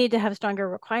 They need to have stronger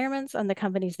requirements on the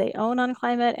companies they own on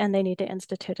climate, and they need to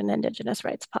institute an Indigenous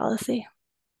rights policy.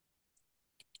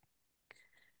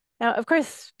 Now, of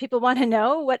course, people want to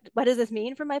know what does this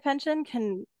mean for my pension?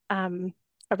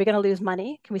 Are we going to lose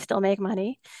money? Can we still make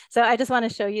money? So I just want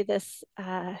to show you this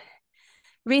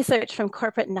research from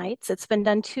Corporate Knights. It's been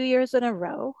done 2 years in a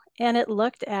row, and it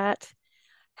looked at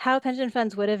how pension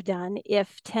funds would have done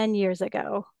if 10 years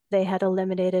ago they had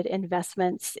eliminated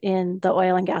investments in the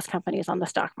oil and gas companies on the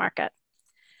stock market.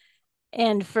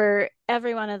 And for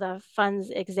every one of the funds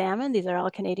examined, these are all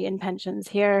Canadian pensions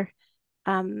here,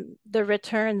 the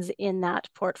returns in that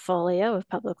portfolio of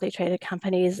publicly traded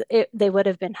companies, they would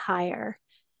have been higher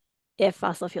if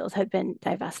fossil fuels had been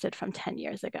divested from 10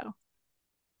 years ago.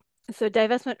 So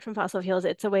divestment from fossil fuels,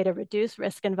 it's a way to reduce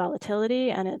risk and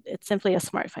volatility, and it's simply a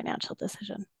smart financial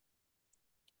decision.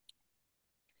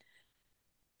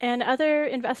 And other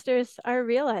investors are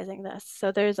realizing this.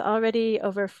 So there's already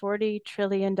over $40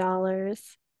 trillion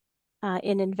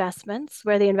in investments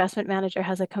where the investment manager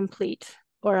has a complete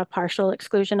or a partial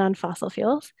exclusion on fossil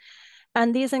fuels.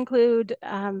 And these include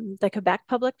the Quebec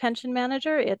Public Pension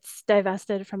Manager. It's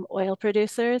divested from oil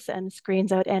producers and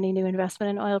screens out any new investment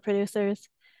in oil producers.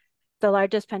 The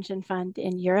largest pension fund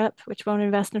in Europe, which won't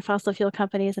invest in fossil fuel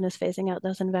companies and is phasing out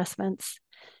those investments.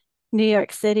 New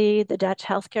York City, the Dutch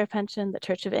Healthcare Pension, the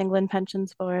Church of England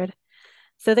Pensions Board.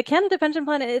 So the Canada Pension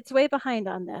Plan, it's way behind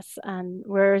on this. And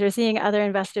we're seeing other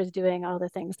investors doing all the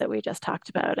things that we just talked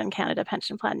about, and Canada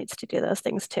Pension Plan needs to do those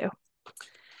things too.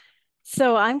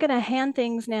 So I'm going to hand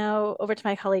things now over to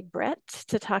my colleague Britt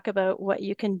to talk about what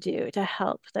you can do to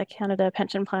help the Canada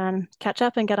Pension Plan catch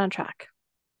up and get on track.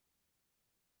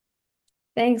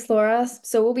 Thanks, Laura.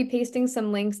 So we'll be pasting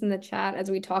some links in the chat as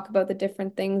we talk about the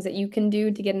different things that you can do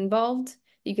to get involved.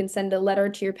 You can send a letter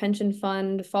to your pension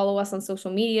fund, follow us on social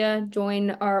media,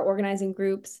 join our organizing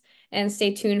groups, and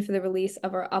stay tuned for the release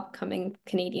of our upcoming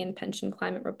Canadian Pension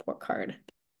Climate Report Card.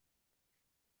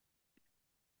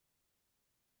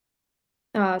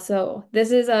 So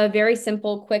this is a very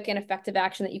simple, quick, and effective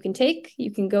action that you can take.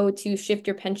 You can go to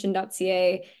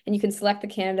shiftyourpension.ca and you can select the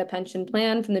Canada Pension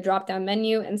Plan from the drop-down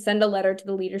menu and send a letter to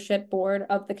the leadership board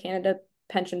of the Canada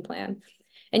Pension Plan.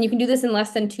 And you can do this in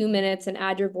less than 2 minutes and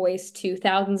add your voice to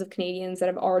thousands of Canadians that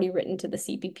have already written to the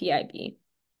CPPIB.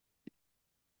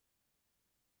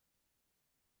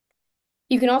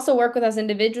 You can also work with us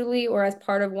individually or as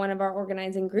part of one of our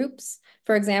organizing groups.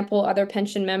 For example, other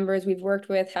pension members we've worked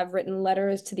with have written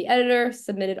letters to the editor,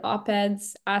 submitted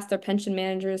op-eds, asked their pension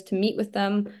managers to meet with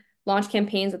them, launch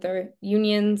campaigns with their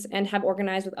unions, and have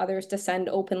organized with others to send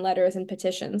open letters and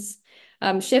petitions.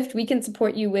 Shift, we can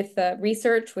support you with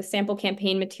research, with sample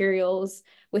campaign materials,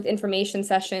 with information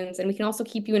sessions, and we can also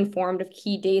keep you informed of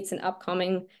key dates and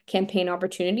upcoming campaign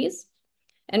opportunities.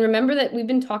 And remember that we've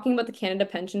been talking about the Canada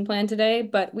Pension Plan today,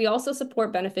 but we also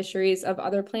support beneficiaries of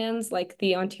other plans like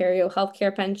the Ontario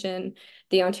Healthcare Pension,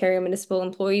 the Ontario Municipal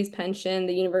Employees Pension,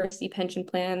 the University Pension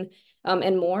Plan,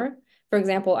 and more. For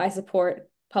example, I support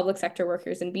public sector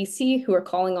workers in BC who are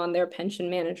calling on their pension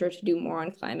manager to do more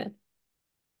on climate.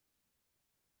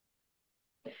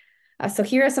 So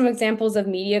here are some examples of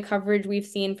media coverage we've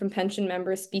seen from pension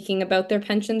members speaking about their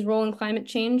pension's role in climate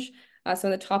change. So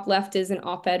in the top left is an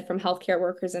op-ed from healthcare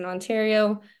workers in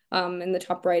Ontario. In the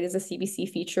top right is a CBC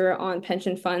feature on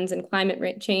pension funds and climate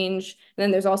rate change. And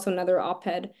then there's also another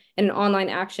op-ed and an online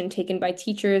action taken by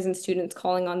teachers and students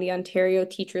calling on the Ontario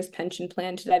Teachers Pension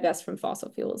Plan to divest from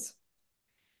fossil fuels.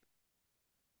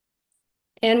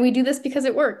 And we do this because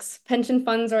it works. Pension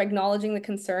funds are acknowledging the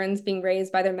concerns being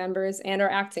raised by their members and are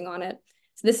acting on it.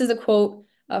 So this is a quote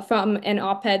from an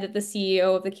op-ed that the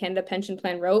CEO of the Canada Pension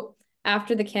Plan wrote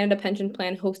after the Canada Pension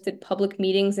Plan hosted public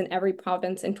meetings in every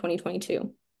province in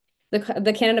 2022.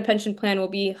 The Canada Pension Plan will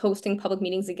be hosting public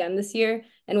meetings again this year,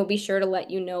 and we'll be sure to let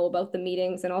you know about the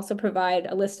meetings and also provide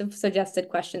a list of suggested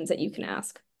questions that you can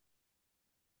ask.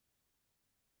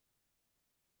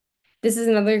 This is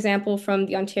another example from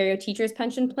the Ontario Teachers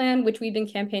Pension Plan, which we've been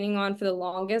campaigning on for the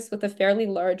longest with a fairly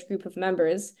large group of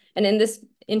members. And in this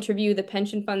interview, the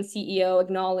pension fund CEO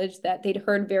acknowledged that they'd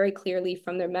heard very clearly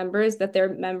from their members that their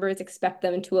members expect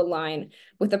them to align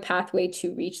with a pathway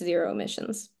to reach zero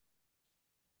emissions.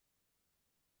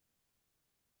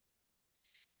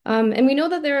 And we know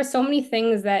that there are so many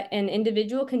things that an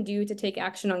individual can do to take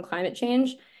action on climate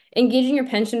change. Engaging your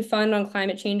pension fund on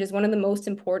climate change is one of the most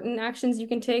important actions you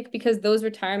can take because those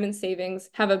retirement savings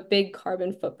have a big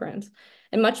carbon footprint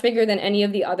and much bigger than any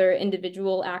of the other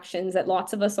individual actions that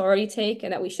lots of us already take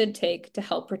and that we should take to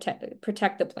help protect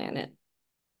the planet.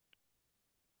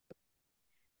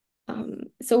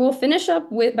 So we'll finish up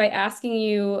by asking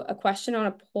you a question on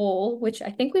a poll, which I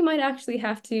think we might actually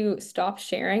have to stop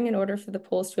sharing in order for the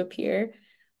polls to appear.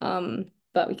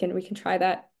 But we can try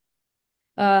that.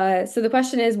 So the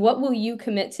question is, what will you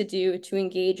commit to do to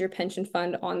engage your pension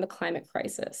fund on the climate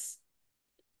crisis?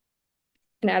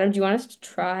 And Adam, do you want us to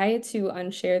try to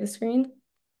unshare the screen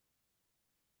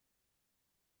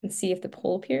and see if the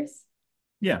poll appears?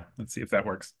 Yeah, let's see if that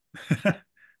works.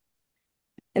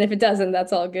 And if it doesn't,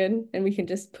 that's all good. And we can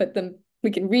just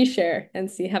we can reshare and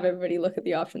have everybody look at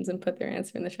the options and put their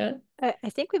answer in the chat. I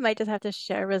think we might just have to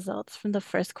share results from the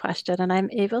first question, and I'm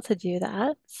able to do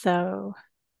that. So,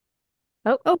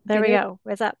 there we go.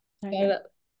 Where's up? There we go.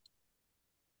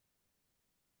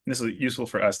 This is useful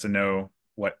for us to know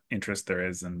what interest there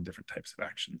is in different types of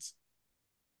actions.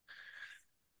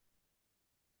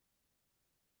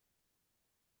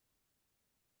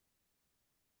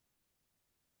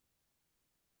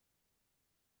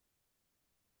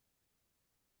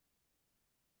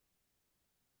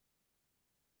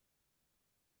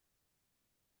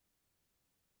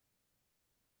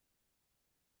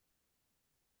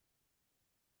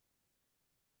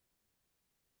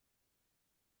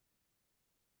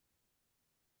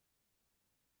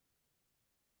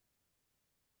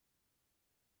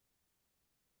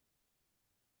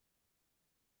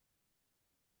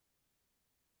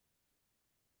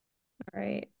 All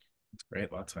right. That's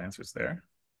great. Lots of answers there.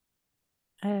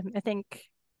 I think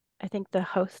the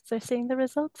hosts are seeing the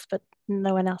results, but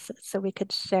no one else is, so we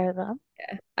could share them.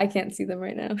 Yeah, I can't see them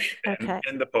right now. Okay.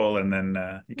 End the poll and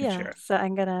then you can share it. So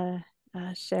I'm gonna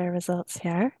share results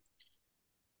here.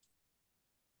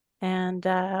 And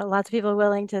lots of people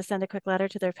willing to send a quick letter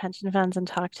to their pension funds and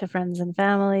talk to friends and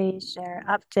family, share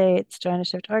updates, join a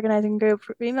Shift organizing group,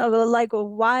 email, like a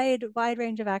wide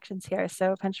range of actions here.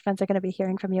 So pension funds are going to be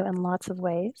hearing from you in lots of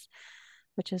ways,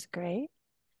 which is great.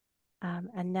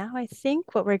 And now I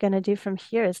think what we're going to do from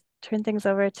here is turn things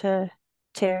over to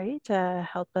Terry to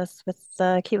help us with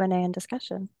the Q&A and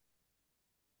discussion.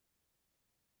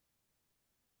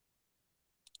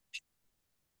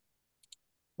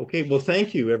 Okay, well,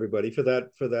 thank you everybody for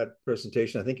that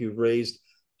presentation. I think you've raised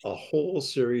a whole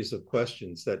series of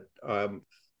questions that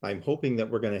I'm hoping that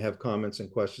we're going to have comments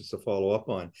and questions to follow up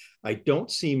on. I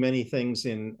don't see many things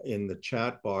in the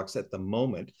chat box at the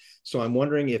moment, so I'm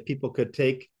wondering if people could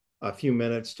take a few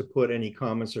minutes to put any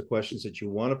comments or questions that you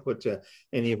want to put to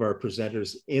any of our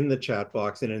presenters in the chat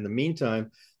box. And in the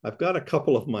meantime, I've got a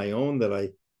couple of my own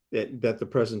that the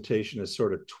presentation has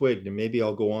sort of twigged, and maybe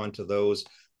I'll go on to those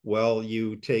while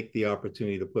you take the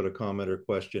opportunity to put a comment or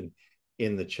question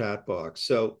in the chat box.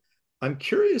 So I'm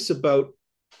curious about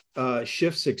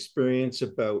Schiff's experience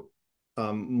about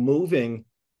moving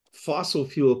fossil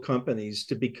fuel companies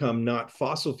to become not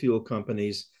fossil fuel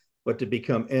companies, but to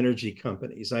become energy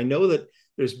companies. I know that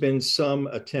there's been some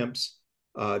attempts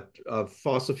of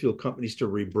fossil fuel companies to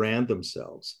rebrand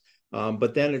themselves,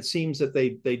 but then it seems that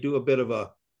they do a bit of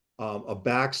a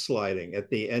backsliding at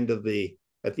the end of the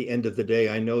day.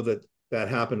 I know that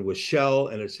happened with Shell,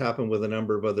 and it's happened with a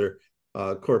number of other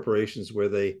corporations where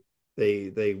they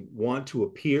want to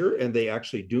appear and they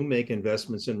actually do make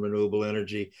investments in renewable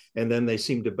energy, and then they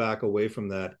seem to back away from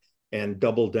that and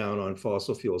double down on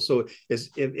fossil fuels. So if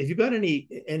you've got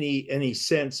any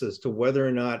sense as to whether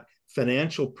or not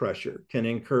financial pressure can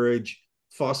encourage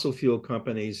fossil fuel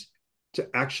companies to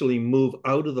actually move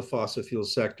out of the fossil fuel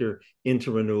sector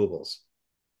into renewables.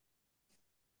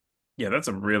 Yeah, that's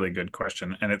a really good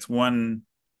question. And it's one,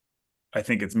 I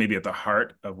think it's maybe at the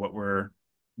heart of what we're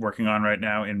working on right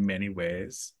now in many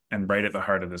ways, and right at the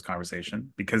heart of this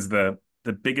conversation, because the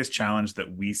biggest challenge that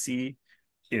we see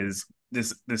is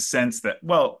this sense that,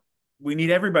 well, we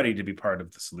need everybody to be part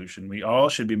of the solution. We all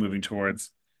should be moving towards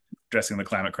addressing the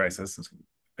climate crisis.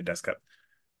 My desk up.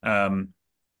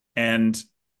 And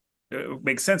it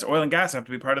makes sense. Oil and gas have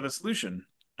to be part of the solution.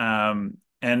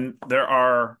 And there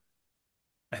are,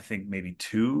 I think, maybe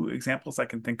two examples I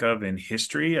can think of in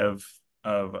history of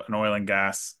an oil and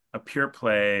gas, a pure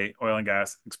play oil and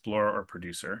gas explorer or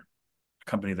producer, a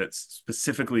company that's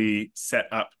specifically set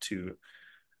up to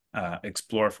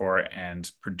explore for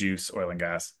and produce oil and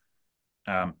gas,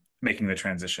 making the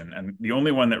transition. And the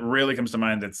only one that really comes to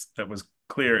mind that was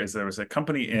clear is there was a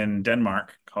company in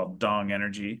Denmark called Dong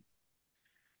Energy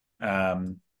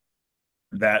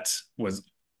that was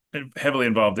heavily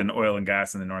involved in oil and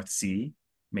gas in the North Sea,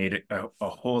 made a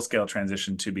whole-scale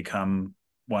transition to become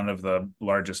one of the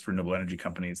largest renewable energy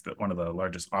companies, one of the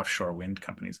largest offshore wind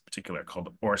companies in particular,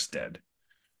 called Ørsted.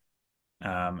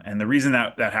 And the reason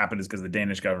that happened is because the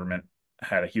Danish government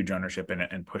had a huge ownership in it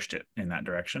and pushed it in that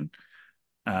direction.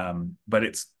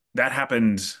 But that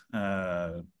happened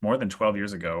more than 12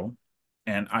 years ago,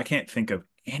 and I can't think of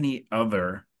any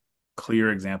other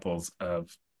clear examples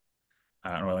of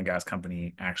an oil and gas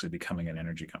company actually becoming an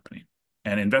energy company.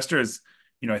 And investors,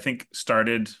 I think,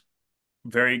 started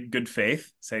very good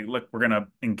faith, say, look, we're going to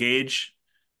engage.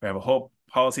 We have a whole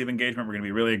policy of engagement. We're going to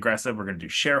be really aggressive. We're going to do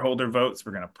shareholder votes.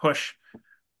 We're going to push.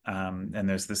 And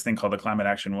there's this thing called the Climate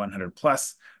Action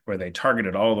 100+, where they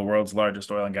targeted all the world's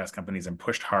largest oil and gas companies and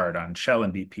pushed hard on Shell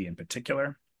and BP in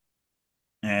particular.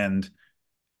 And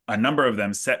a number of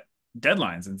them set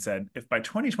deadlines and said, if by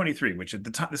 2023, which at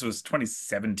the time, this was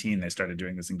 2017, they started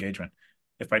doing this engagement.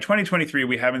 If by 2023,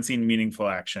 we haven't seen meaningful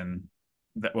action,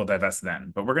 that we'll divest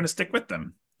then, but we're going to stick with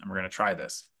them and we're going to try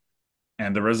this.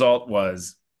 And the result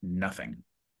was nothing.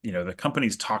 The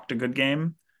companies talked a good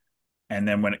game. And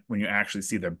then when you actually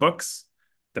see their books,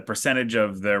 the percentage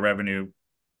of their revenue,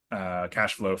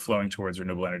 cash flow flowing towards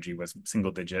renewable energy was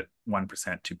single digit, 1%,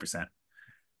 2%.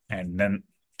 And then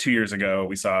 2 years ago,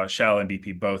 we saw Shell and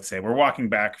BP both say, we're walking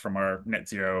back from our net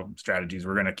zero strategies.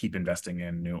 We're going to keep investing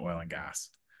in new oil and gas.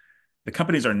 The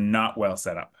companies are not well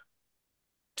set up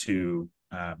to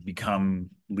become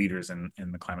leaders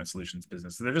in the climate solutions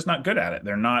business. So they're just not good at it.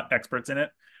 They're not experts in it.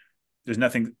 There's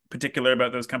nothing particular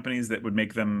about those companies that would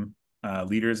make them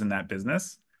leaders in that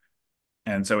business.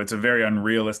 And so it's a very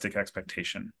unrealistic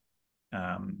expectation.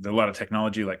 There's a lot of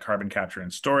technology like carbon capture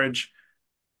and storage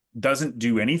doesn't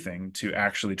do anything to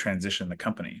actually transition the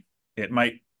company. It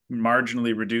might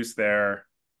marginally reduce their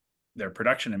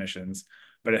production emissions,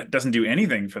 but it doesn't do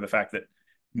anything for the fact that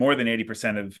more than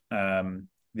 80% of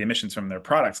the emissions from their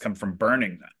products come from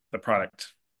burning the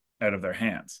product out of their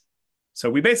hands. So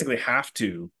we basically have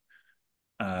to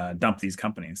dump these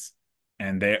companies,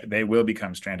 and they will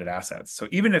become stranded assets. So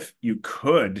even if you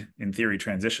could, in theory,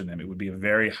 transition them, it would be a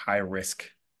very high risk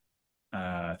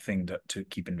thing to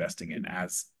keep investing in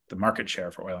as the market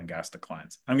share for oil and gas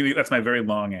declines. That's my very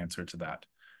long answer to that.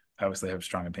 I obviously have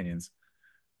strong opinions.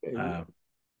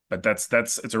 But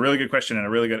it's a really good question and a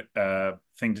really good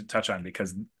thing to touch on,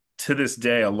 because to this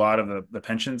day, a lot of the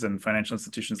pensions and financial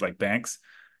institutions like banks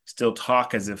still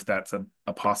talk as if that's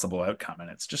a possible outcome, and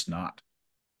it's just not.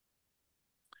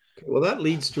 Well, that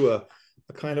leads to a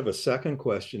kind of a second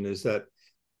question, is that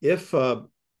if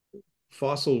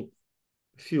fossil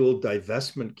fuel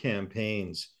divestment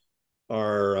campaigns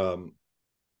are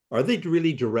are they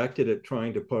really directed at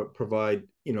trying to provide,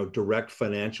 direct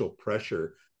financial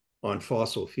pressure on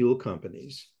fossil fuel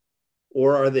companies?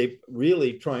 Or are they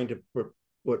really trying to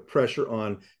put pressure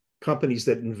on companies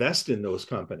that invest in those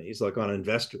companies, like on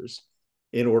investors,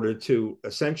 in order to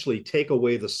essentially take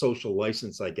away the social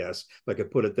license, I guess, if I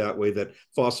could put it that way, that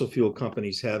fossil fuel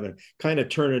companies have, and kind of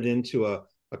turn it into a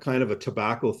kind of a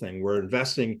tobacco thing, where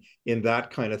investing in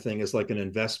that kind of thing is like an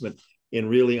investment in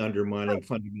really undermining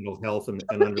fundamental health and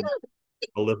under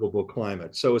a livable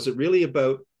climate. So is it really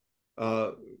about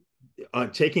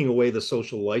taking away the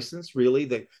social license, really,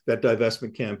 that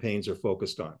divestment campaigns are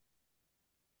focused on?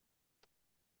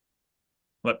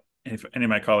 If any of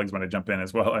my colleagues want to jump in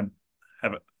as well,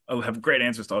 I'll have great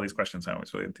answers to all these questions. I'm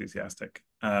always really enthusiastic.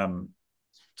 So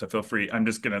feel free. I'm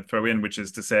just going to throw in, which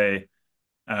is to say,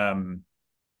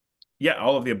 yeah,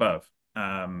 all of the above.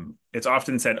 It's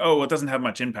often said, oh, well, it doesn't have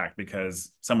much impact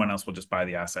because someone else will just buy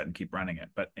the asset and keep running it.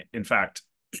 But in fact,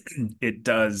 it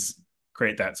does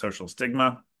create that social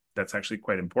stigma. That's actually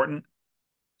quite important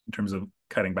in terms of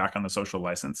cutting back on the social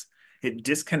license. It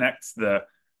disconnects the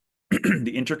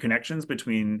interconnections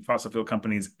between fossil fuel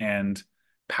companies and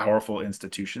powerful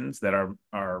institutions that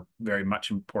are very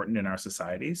much important in our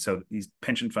society. So these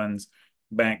pension funds,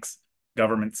 banks,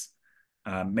 governments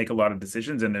make a lot of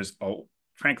decisions, and there's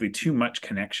frankly too much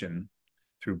connection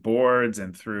through boards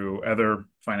and through other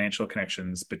financial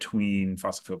connections between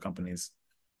fossil fuel companies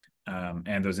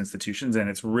and those institutions, and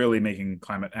it's really making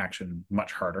climate action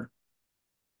much harder.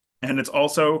 And it's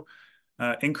also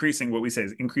increasing, what we say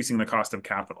is increasing the cost of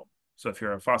capital. So if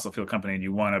you're a fossil fuel company and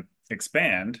you want to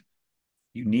expand,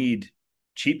 you need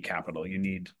cheap capital, you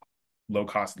need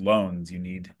low-cost loans, you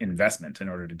need investment in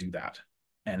order to do that.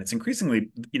 And it's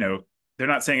increasingly, they're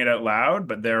not saying it out loud,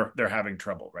 but they're having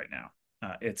trouble right now.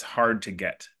 It's hard to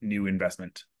get new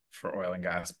investment for oil and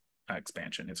gas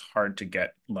expansion. It's hard to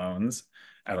get loans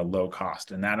at a low cost,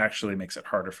 and that actually makes it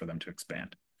harder for them to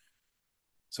expand.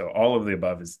 So all of the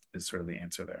above is sort of the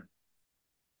answer there.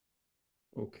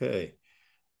 Okay.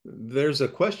 There's a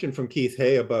question from Keith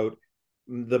Hay about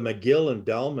the McGill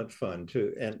Endowment Fund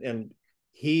too, and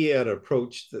he had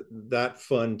approached that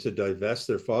fund to divest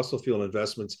their fossil fuel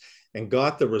investments and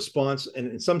got the response, and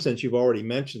in some sense you've already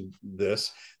mentioned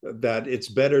this, that it's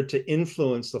better to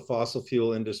influence the fossil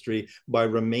fuel industry by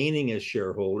remaining as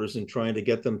shareholders and trying to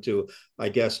get them to, I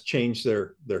guess, change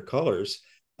their colors.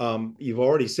 You've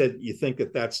already said you think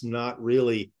that that's not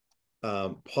really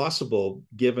possible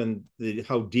given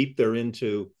how deep they're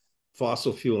into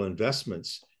fossil fuel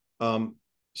investments.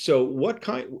 So what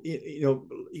kind,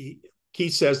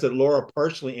 Keith says that Laura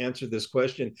partially answered this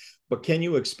question, but can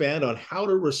you expand on how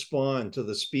to respond to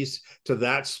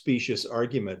that specious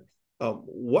argument?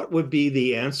 What would be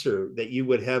the answer that you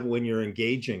would have when you're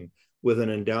engaging with an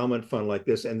endowment fund like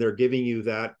this, and they're giving you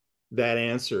that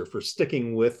answer for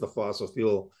sticking with the fossil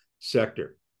fuel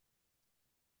sector?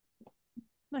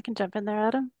 I can jump in there,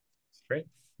 Adam. Great.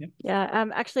 Yeah.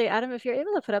 Actually, Adam, if you're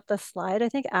able to put up the slide, I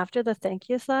think after the thank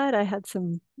you slide, I had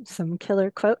some killer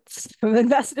quotes from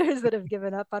investors that have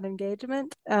given up on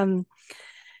engagement.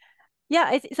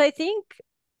 Yeah, so I think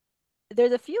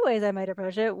there's a few ways I might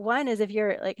approach it. One is if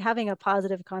you're like having a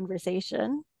positive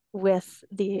conversation with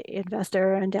the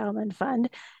investor or endowment fund,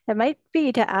 it might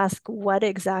be to ask what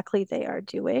exactly they are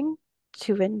doing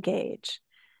to engage.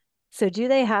 So do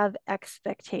they have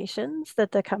expectations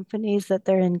that the companies that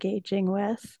they're engaging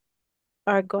with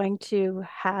are going to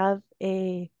have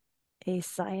a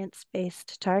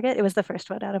science-based target? It was the first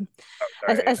one, Adam.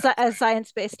 A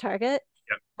science-based target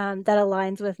that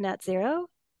aligns with net zero?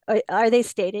 Are they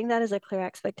stating that as a clear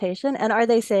expectation? And are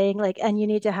they saying like, and you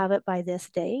need to have it by this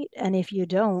date, and if you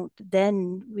don't,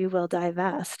 then we will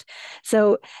divest?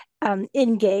 So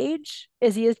engage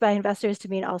is used by investors to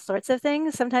mean all sorts of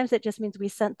things. Sometimes it just means we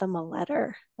sent them a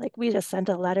letter. Like we just sent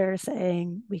a letter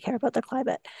saying we care about the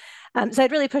climate. So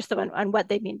I'd really push them on what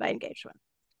they mean by engagement.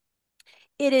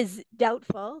 It is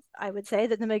doubtful, I would say,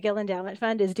 that the McGill Endowment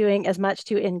Fund is doing as much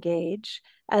to engage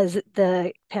as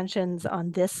the pensions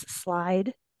on this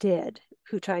slide did,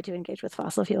 who tried to engage with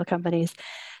fossil fuel companies.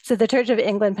 So the Church of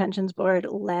England Pensions Board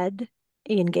led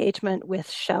engagement with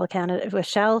Shell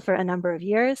for a number of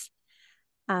years,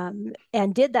 and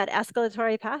did that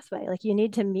escalatory pathway. Like you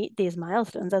need to meet these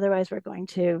milestones, otherwise we're going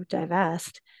to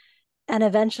divest. And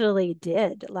eventually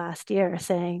did last year,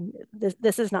 saying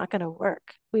this is not going to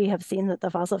work. We have seen that the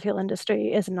fossil fuel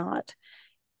industry is not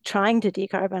trying to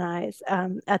decarbonize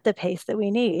at the pace that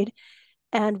we need.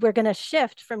 And we're going to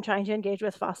shift from trying to engage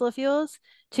with fossil fuels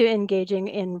to engaging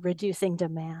in reducing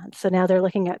demand. So now they're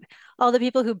looking at all the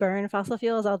people who burn fossil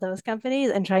fuels, all those companies,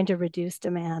 and trying to reduce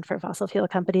demand for fossil fuel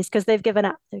companies because they've given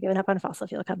up. They've given up on fossil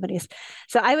fuel companies.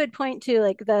 So I would point to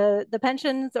like the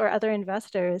pensions or other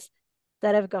investors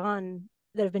that have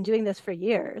been doing this for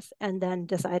years and then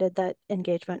decided that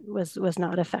engagement was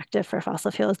not effective for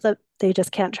fossil fuels, that they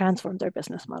just can't transform their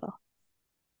business model.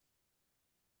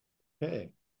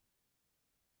 Okay.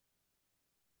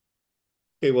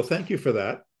 Okay, well, thank you for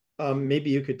that.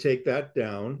 Maybe you could take that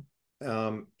down,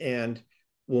 and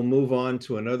we'll move on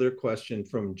to another question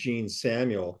from Jean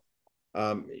Samuel.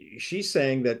 She's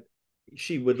saying that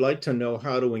she would like to know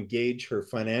how to engage her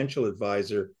financial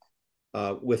advisor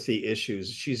with the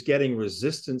issues. She's getting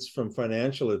resistance from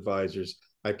financial advisors.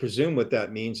 I presume what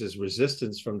that means is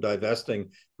resistance from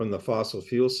divesting from the fossil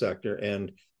fuel sector,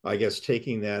 and I guess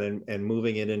taking that and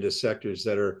moving it into sectors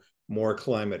that are more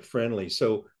climate friendly.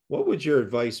 So what would your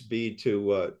advice be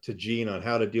to Jean on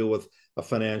how to deal with a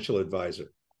financial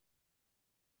advisor?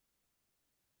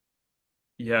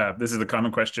 Yeah, this is a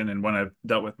common question and one I've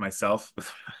dealt with myself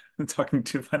talking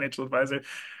to a financial advisor.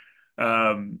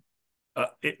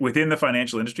 Within the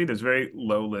financial industry, there's very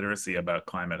low literacy about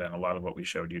climate and a lot of what we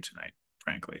showed you tonight,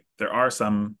 frankly. There are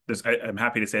some, I'm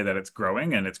happy to say that it's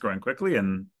growing and it's growing quickly,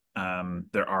 and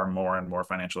there are more and more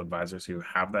financial advisors who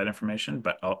have that information,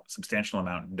 but a substantial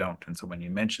amount don't. And so when you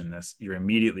mention this, you're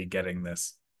immediately getting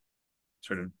this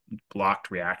sort of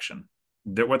blocked reaction.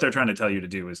 What they're trying to tell you to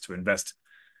do is to invest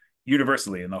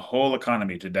universally in the whole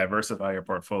economy to diversify your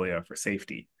portfolio for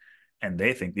safety. And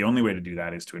they think the only way to do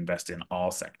that is to invest in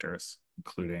all sectors,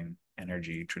 including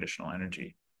energy, traditional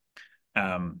energy.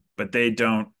 But they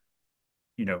don't,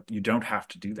 you don't have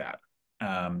to do that.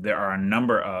 There are a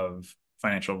number of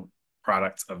financial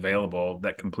products available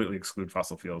that completely exclude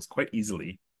fossil fuels quite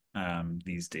easily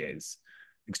these days.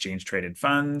 Exchange traded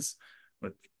funds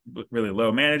with really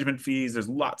low management fees. There's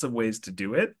lots of ways to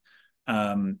do it.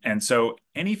 And so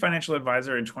any financial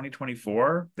advisor in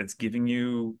 2024 that's giving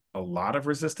you a lot of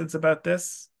resistance about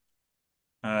this,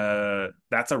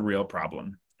 that's a real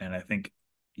problem. And I think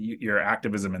your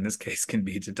activism in this case can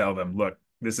be to tell them, look,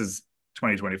 this is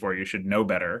 2024. You should know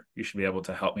better. You should be able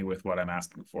to help me with what I'm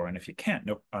asking for. And if you can't,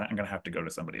 nope, I'm going to have to go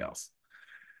to somebody else.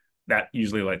 That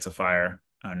usually lights a fire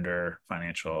under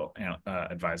financial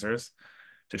advisors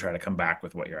to try to come back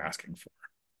with what you're asking for.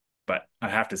 But I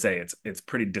have to say, it's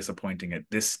pretty disappointing at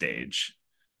this stage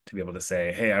to be able to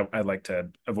say, hey, I'd like to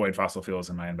avoid fossil fuels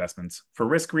in my investments for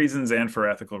risk reasons and for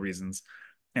ethical reasons,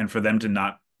 and for them to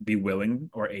not be willing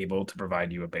or able to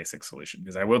provide you a basic solution.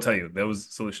 Because I will tell you,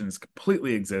 those solutions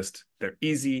completely exist. They're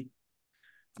easy,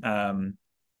 and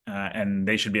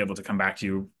they should be able to come back to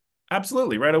you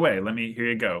absolutely right away. Here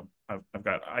you go. I've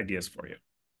got ideas for you.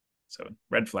 So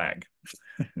red flag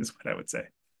is what I would say.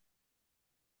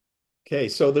 Okay,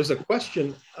 so there's a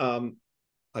question,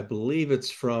 I believe it's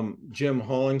from Jim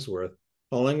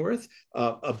Hollingworth,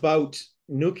 about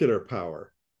nuclear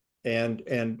power.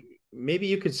 And maybe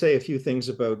you could say a few things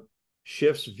about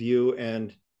Schiff's view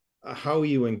and how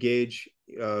you engage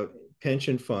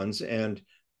pension funds and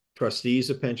trustees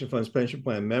of pension funds, pension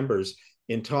plan members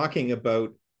in talking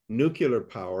about nuclear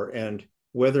power and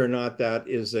whether or not that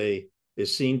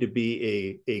is seen to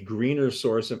be a greener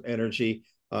source of energy.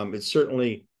 It's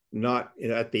certainly not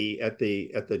at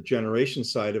the generation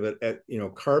side of it,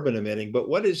 carbon emitting. But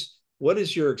what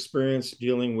is your experience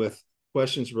dealing with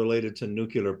questions related to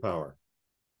nuclear power?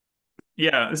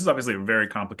 Yeah, this is obviously a very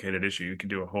complicated issue. You could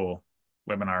do a whole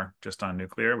webinar just on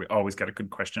nuclear. We always get a good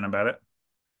question about it.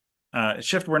 At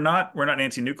Shift, we're not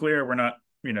anti-nuclear. We're not,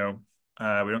 we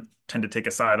don't tend to take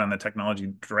a side on the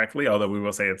technology directly, although we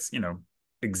will say it's,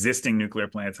 existing nuclear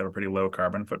plants have a pretty low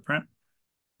carbon footprint.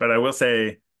 But I will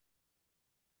say,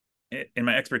 in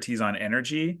my expertise on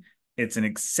energy, it's an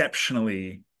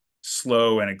exceptionally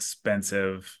slow and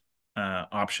expensive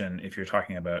option if you're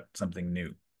talking about something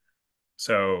new.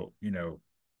 So,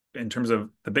 in terms of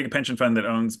the big pension fund that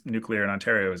owns nuclear in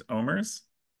Ontario is OMERS.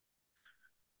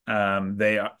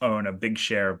 They own a big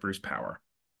share of Bruce Power.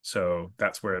 So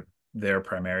that's where their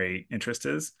primary interest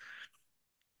is.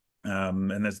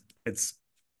 And it's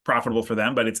profitable for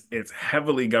them, but it's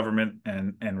heavily government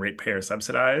and ratepayer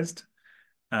subsidized.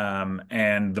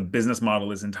 And the business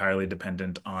model is entirely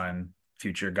dependent on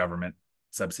future government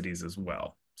subsidies as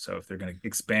well. So if they're going to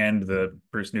expand the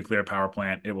Bruce nuclear power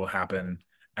plant, it will happen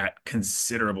at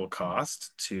considerable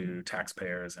cost to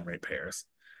taxpayers and ratepayers,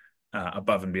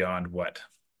 above and beyond what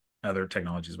other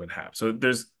technologies would have. So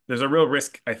there's a real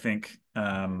risk, I think,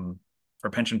 for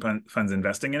pension funds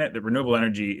investing in it, that renewable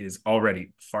energy is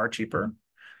already far cheaper.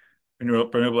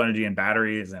 renewable energy and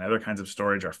batteries and other kinds of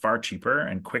storage are far cheaper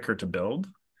and quicker to build,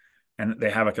 and they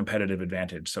have a competitive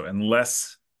advantage. So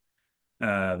unless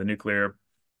the nuclear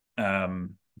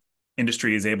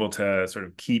industry is able to sort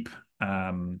of keep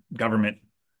government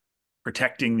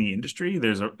protecting the industry,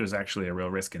 there's actually a real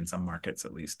risk in some markets,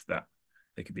 at least, that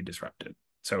they could be disrupted.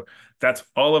 So that's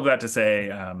all of that to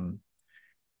say,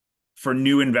 for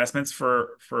new investments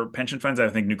for pension funds, I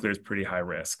think nuclear is pretty high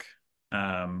risk.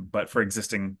 But for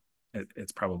existing,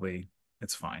 it's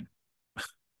fine.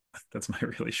 That's my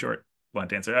really short,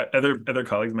 blunt answer. Other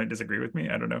colleagues might disagree with me.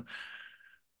 I don't know.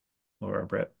 Laura,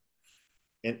 Brett.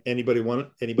 And anybody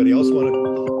else want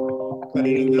to cut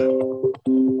in on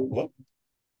that?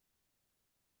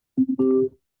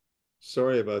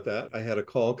 Sorry about that. I had a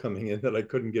call coming in that I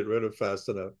couldn't get rid of fast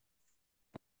enough.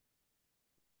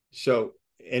 So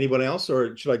anyone else,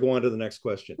 or should I go on to the next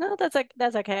question? No, that's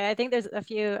okay. I think there's a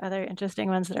few other interesting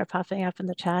ones that are popping up in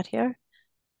the chat here.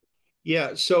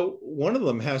 Yeah, so one of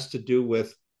them has to do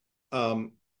with what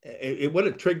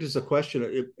it triggers a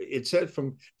question. It said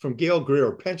from Gail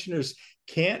Greer, pensioners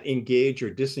can't engage or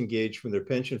disengage from their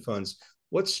pension funds.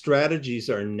 What strategies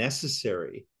are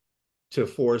necessary to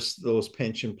force those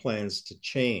pension plans to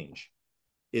change?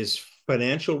 Is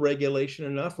financial regulation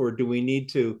enough, or do we need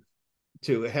to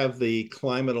have the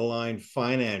Climate Aligned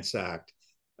Finance Act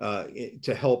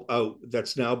to help out?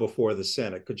 That's now before the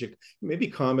Senate. Could you maybe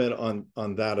comment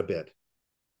on that a bit?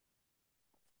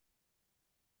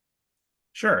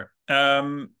 Sure.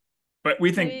 But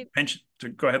we think pension.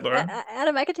 Go ahead, Laura.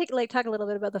 Adam, I could talk a little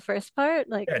bit about the first part.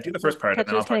 Yeah, do the first part, and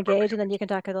then I'll pensioners can talk about engage, and then you can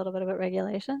talk a little bit about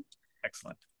regulation.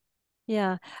 Excellent.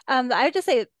 Yeah. I would just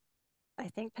say, I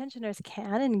think pensioners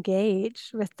can engage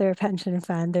with their pension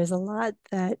fund. There's a lot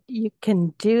that you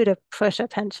can do to push a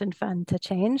pension fund to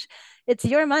change. It's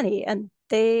your money and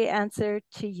they answer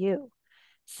to you.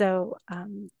 So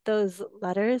those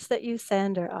letters that you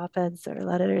send, or op-eds or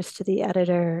letters to the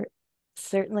editor,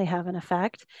 certainly have an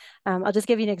effect. I'll just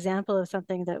give you an example of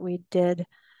something that we did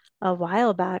a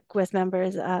while back with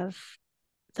members of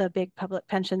the big public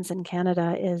pensions in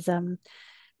Canada. Is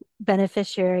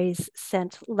beneficiaries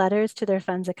sent letters to their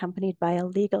funds accompanied by a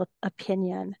legal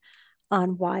opinion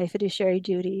on why fiduciary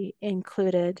duty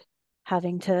included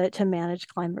having to manage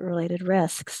climate-related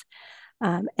risks.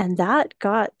 And that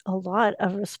got a lot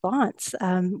of response.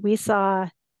 We saw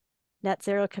net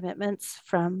zero commitments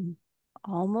from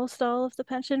almost all of the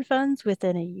pension funds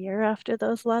within a year after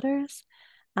those letters.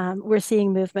 We're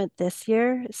seeing movement this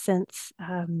year since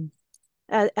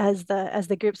as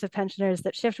the groups of pensioners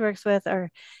that Shift works with are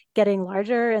getting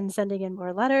larger and sending in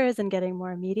more letters and getting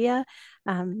more media.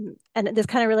 And this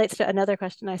kind of relates to another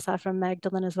question I saw from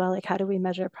Magdalene as well, like how do we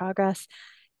measure progress?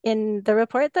 In the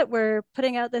report that we're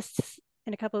putting out this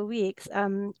in a couple of weeks,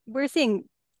 we're seeing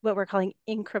what we're calling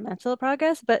incremental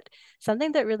progress, but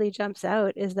something that really jumps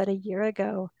out is that a year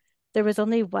ago, there was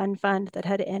only one fund that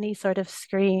had any sort of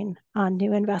screen on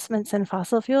new investments in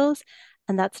fossil fuels.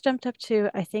 And that's jumped up to,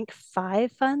 I think,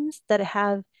 5 funds that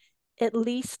have at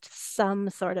least some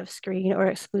sort of screen or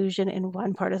exclusion in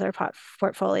one part of their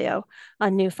portfolio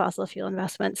on new fossil fuel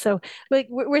investments. So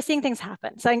we're seeing things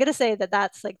happen. So I'm going to say that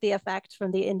that's like the effect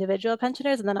from the individual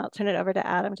pensioners, and then I'll turn it over to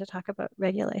Adam to talk about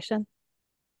regulation.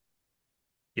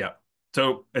 Yeah.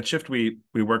 So at Shift, we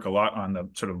work a lot on the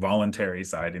sort of voluntary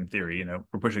side. In theory, you know,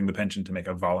 we're pushing the pension to make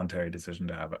a voluntary decision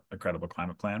to have a credible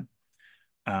climate plan.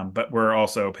 But we're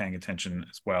also paying attention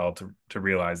as well to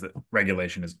realize that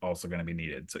regulation is also going to be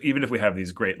needed. So even if we have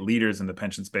these great leaders in the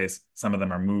pension space, some of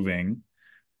them are moving.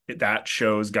 That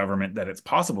shows government that it's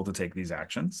possible to take these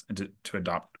actions and to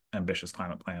adopt ambitious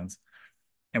climate plans.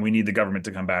 And we need the government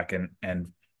to come back and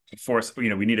force, you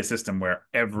know, we need a system where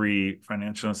every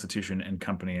financial institution and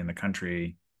company in the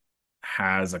country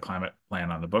has a climate plan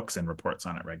on the books and reports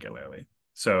on it regularly.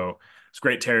 So it's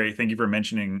great, Terry. Thank you for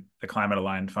mentioning the Climate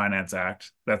Aligned Finance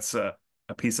Act. That's a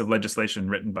piece of legislation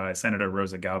written by Senator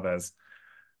Rosa Galvez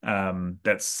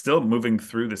that's still moving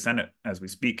through the Senate as we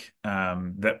speak,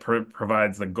 that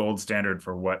provides the gold standard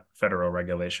for what federal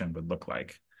regulation would look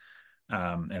like.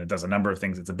 And it does a number of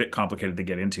things. It's a bit complicated to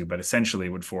get into, but essentially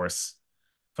would force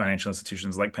financial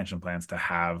institutions like pension plans to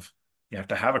you have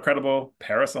to have a credible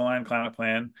Paris-aligned climate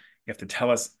plan. You have to tell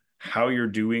us how you're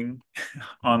doing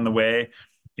on the way.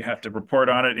 You have to report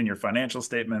on it in your financial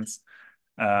statements,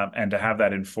 and to have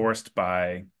that enforced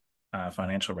by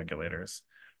financial regulators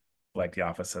like the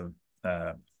Office of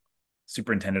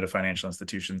Superintendent of Financial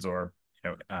Institutions, or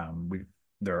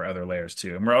there are other layers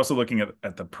too. And we're also looking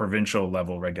at the provincial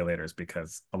level regulators,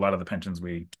 because a lot of the pensions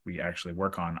we actually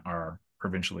work on are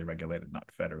provincially regulated, not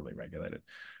federally regulated.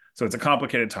 So it's a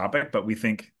complicated topic, but we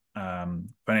think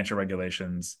financial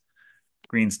regulations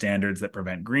green standards that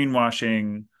prevent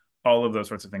greenwashing. All of those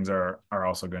sorts of things are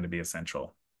also going to be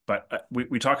essential. But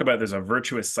we talk about there's a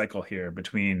virtuous cycle here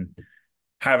between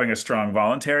having a strong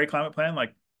voluntary climate plan,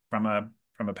 like from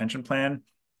a pension plan,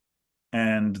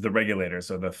 and the regulator.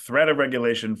 So the threat of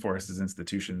regulation forces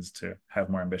institutions to have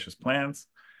more ambitious plans,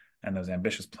 and those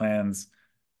ambitious plans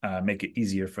make it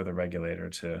easier for the regulator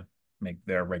to make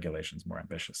their regulations more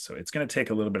ambitious. So it's going to take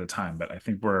a little bit of time, but I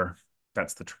think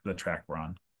that's the track we're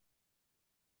on.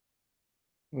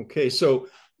 Okay, so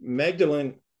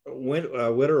Magdalene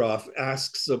Witteroff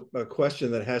asks a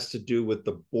question that has to do with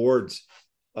the boards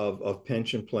of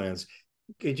pension plans.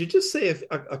 Could you just say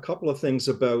a couple of things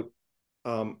about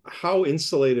how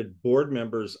insulated board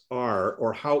members are,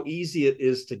 or how easy it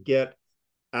is to get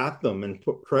at them and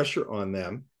put pressure on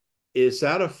them? Is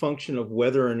that a function of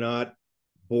whether or not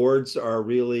boards are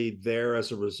really there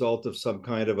as a result of some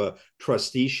kind of a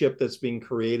trusteeship that's being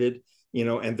created,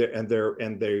 and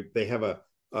they have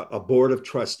a board of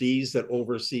trustees that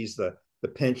oversees the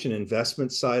pension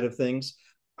investment side of things?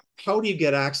 How do you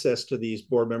get access to these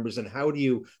board members, and how do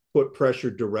you put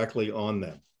pressure directly on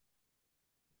them?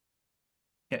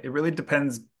 Yeah, it really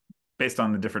depends based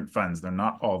on the different funds. They're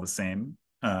not all the same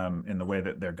in the way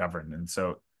that they're governed. And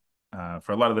so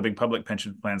for a lot of the big public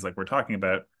pension plans like we're talking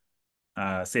about,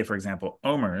 say, for example,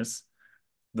 OMERS,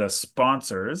 the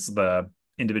sponsors, the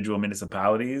individual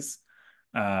municipalities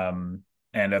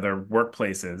and other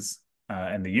workplaces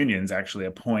and the unions actually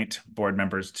appoint board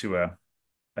members to a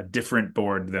different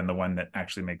board than the one that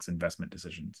actually makes investment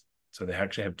decisions. So they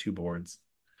actually have two boards.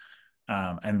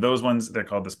 And those ones, they're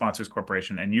called the Sponsors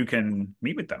Corporation, and you can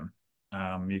meet with them.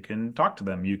 You can talk to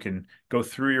them. You can go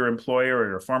through your employer or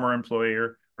your former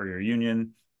employer or your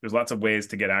union. There's lots of ways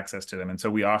to get access to them. And so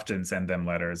we often send them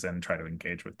letters and try to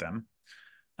engage with them.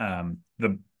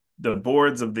 The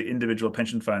boards of the individual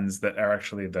pension funds that are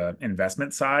actually the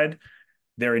investment side,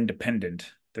 they're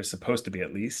independent. They're supposed to be,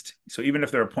 at least. So even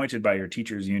if they're appointed by your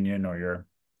teachers union or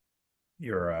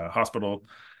your hospital,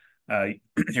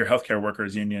 your healthcare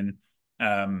workers union,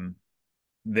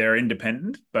 they're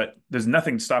independent, but there's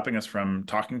nothing stopping us from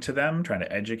talking to them, trying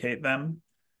to educate them.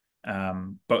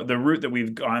 But the route that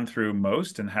we've gone through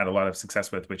most and had a lot of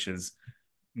success with, which is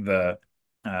the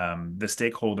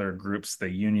stakeholder groups, the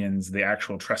unions, the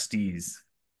actual trustees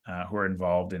who are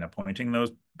involved in appointing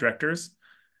those directors,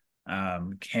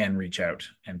 can reach out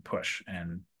and push.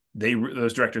 And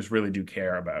those directors really do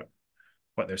care about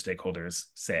what their stakeholders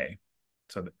say.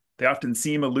 So they often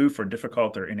seem aloof or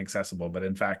difficult or inaccessible, but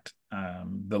in fact,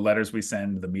 the letters we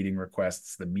send, the meeting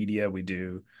requests, the media we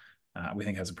do, we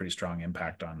think has a pretty strong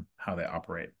impact on how they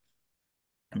operate.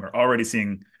 And we're already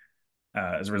seeing,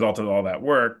 as a result of all that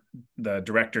work, the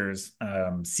directors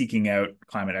seeking out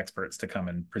climate experts to come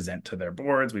and present to their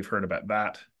boards. We've heard about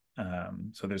that.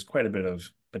 So there's quite a bit of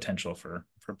potential for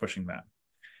pushing that.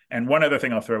 And one other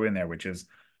thing I'll throw in there, which is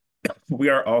we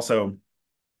are also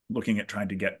looking at trying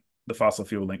to get the fossil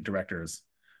fuel linked directors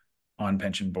on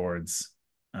pension boards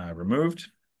removed,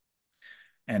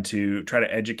 and to try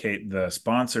to educate the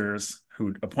sponsors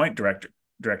who appoint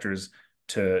directors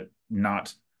to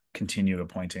not continue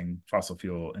appointing fossil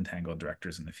fuel entangled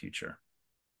directors in the future.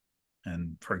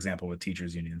 And for example, with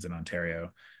teachers unions in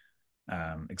Ontario,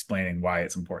 explaining why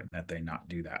it's important that they not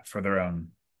do that for their own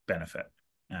benefit.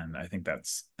 And I think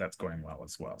that's going well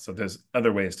as well. So there's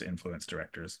other ways to influence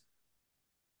directors.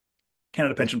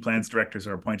 Canada Pension Plans directors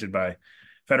are appointed by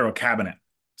federal cabinet.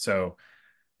 So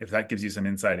if that gives you some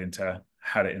insight into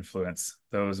how to influence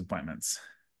those appointments,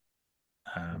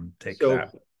 take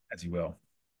that as you will.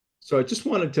 So I just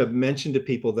wanted to mention to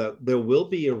people that there will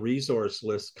be a resource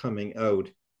list coming out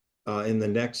in the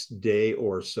next day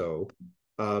or so.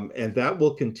 And that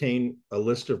will contain a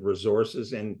list of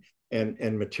resources and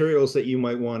materials that you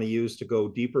might want to use to go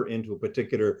deeper into a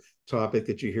particular topic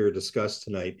that you hear discussed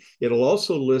tonight. It'll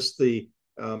also list the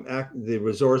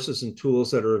resources and tools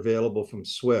that are available from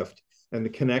SWIFT and the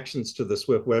connections to the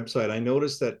SWIFT website. I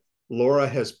noticed that Laura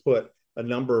has put a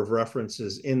number of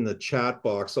references in the chat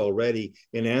box already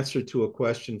in answer to a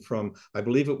question from, I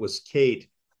believe it was Kate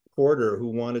Porter, who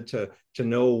wanted to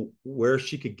know where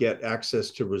she could get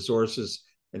access to resources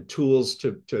and tools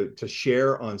to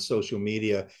share on social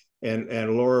media.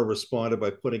 And Laura responded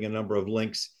by putting a number of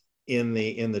links in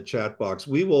the chat box.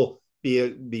 We will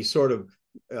be sort of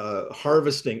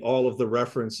harvesting all of the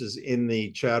references in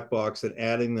the chat box and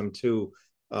adding them to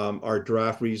our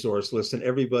draft resource list, and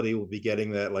everybody will be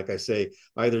getting that, like I say,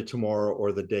 either tomorrow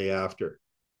or the day after.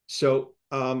 So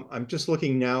I'm just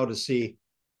looking now to see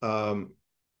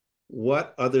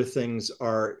what other things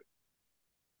are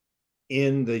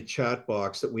in the chat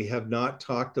box that we have not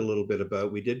talked a little bit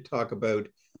about. We did talk about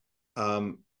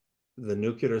the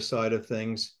nuclear side of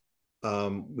things.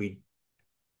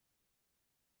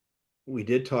 We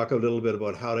did talk a little bit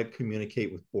about how to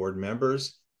communicate with board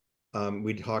members.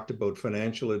 We talked about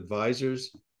financial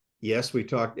advisors. Yes, we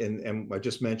talked, and I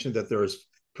just mentioned that there is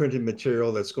printed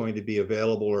material that's going to be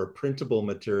available, or printable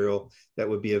material that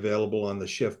would be available on the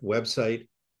SHIFT website.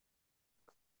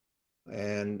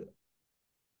 And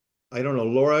I don't know,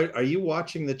 Laura, are you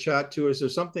watching the chat too? Is there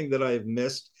something that I've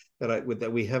missed that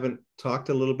we haven't talked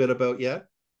a little bit about yet?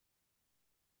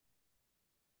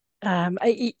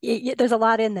 There's a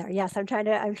lot in there. Yes, I'm trying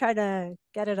to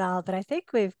get it all, but I think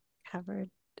we've covered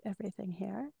everything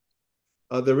here.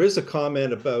 There is a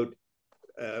comment about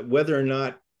whether or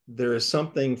not there is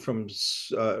something from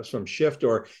SHIFT,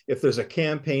 or if there's a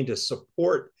campaign to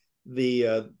support the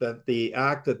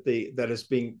act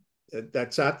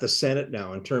that's at the Senate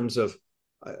now, in terms of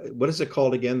what is it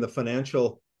called again? The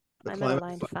Climate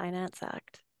Aligned Finance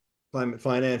Act. Climate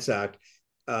Finance Act.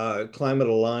 Climate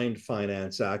Aligned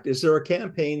Finance Act. Is there a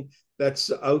campaign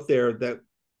that's out there that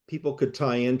people could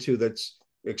tie into that's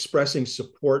expressing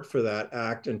support for that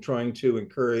act and trying to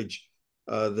encourage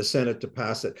the Senate to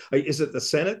pass it? Is it the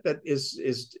Senate that is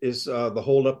the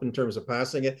holdup in terms of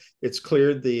passing it? It's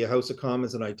cleared the House of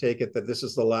Commons, and I take it that this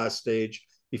is the last stage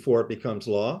before it becomes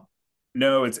law?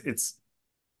 No, it's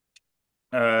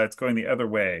going the other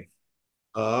way.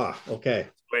 Okay.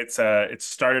 It's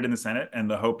started in the Senate, and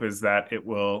the hope is that it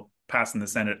will pass in the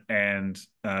Senate, and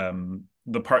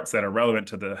the parts that are relevant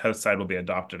to the House side will be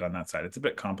adopted on that side. It's a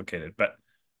bit complicated, but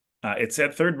it's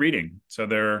at third reading, so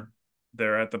they're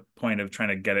at the point of trying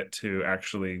to get it to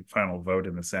actually final vote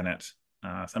in the Senate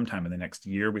sometime in the next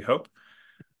year, we hope.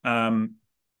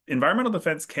 Environmental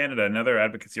Defence Canada, another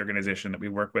advocacy organization that we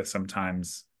work with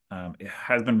sometimes, it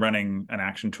has been running an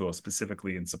action tool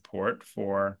specifically in support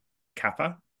for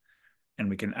CAFA. And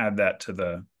we can add that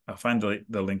to I'll find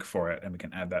the link for it, and we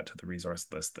can add that to the resource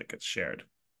list that gets shared.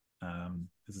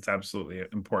 Because it's absolutely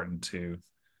important to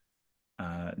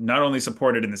not only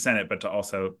support it in the Senate, but to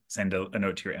also send a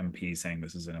note to your MP saying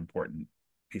this is an important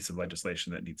piece of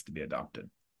legislation that needs to be adopted.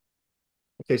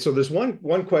 Okay, so there's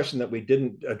one question that we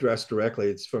didn't address directly.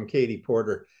 It's from Kathy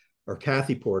Porter,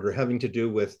 having to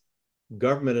do with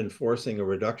government enforcing a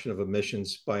reduction of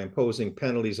emissions by imposing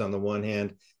penalties on the one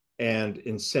hand and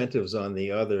incentives on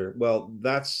the other. Well,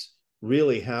 that's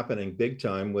really happening big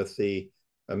time with the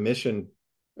emission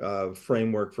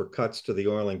framework for cuts to the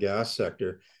oil and gas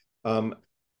sector.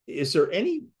 Is there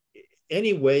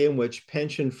any way in which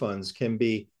pension funds can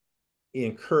be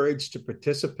encouraged to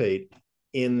participate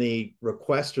in the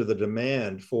request or the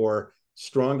demand for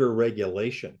stronger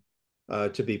regulation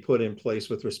to be put in place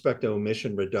with respect to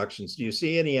emission reductions? Do you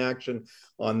see any action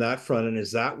on that front, and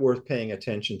is that worth paying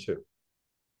attention to?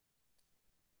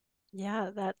 Yeah,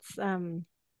 that's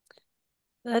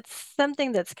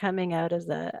something that's coming out as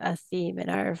a theme in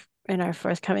our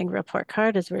forthcoming report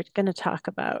card, is we're going to talk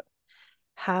about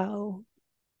how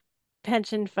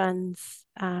pension funds,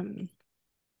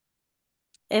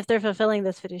 if they're fulfilling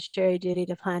this fiduciary duty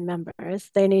to plan members,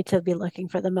 they need to be looking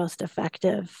for the most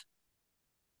effective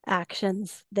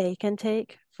actions they can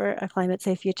take for a climate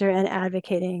safe future, and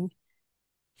advocating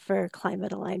for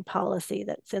climate aligned policy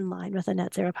that's in line with a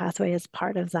net zero pathway as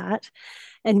part of that.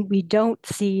 And we don't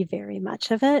see very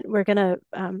much of it.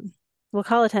 We'll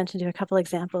call attention to a couple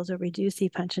examples where we do see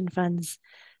pension funds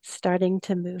starting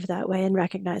to move that way and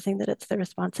recognizing that it's their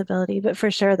responsibility. But for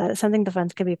sure, that is something the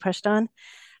funds can be pushed on.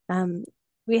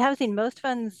 We have seen most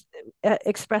funds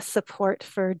express support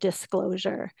for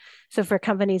disclosure. So for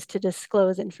companies to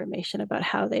disclose information about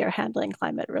how they are handling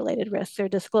climate-related risks, or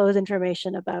disclose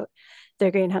information about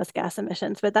their greenhouse gas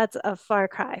emissions. But that's a far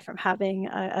cry from having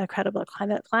a credible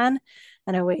climate plan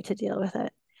and a way to deal with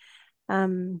it.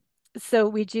 So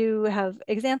we do have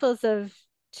examples of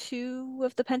 2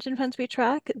 of the pension funds we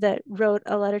track that wrote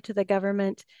a letter to the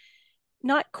government,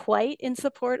 not quite in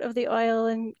support of the oil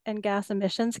and gas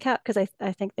emissions cap, because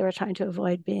I think they were trying to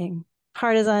avoid being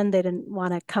partisan. They didn't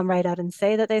want to come right out and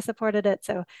say that they supported it.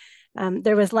 So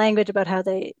there was language about how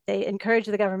they encouraged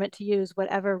the government to use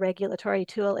whatever regulatory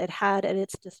tool it had at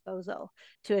its disposal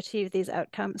to achieve these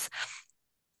outcomes.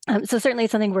 So certainly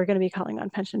it's something we're going to be calling on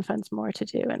pension funds more to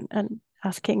do, and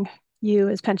asking you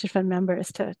as pension fund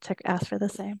members to ask for the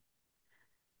same.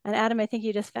 And Adam, I think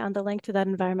you just found the link to that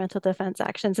Environmental Defense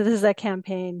Action. So this is a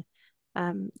campaign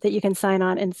that you can sign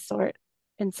on in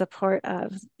support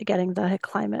of getting the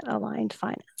Climate Aligned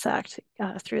Finance Act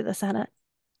through the Senate.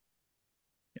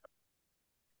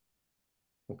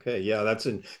 Okay, yeah, that's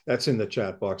in the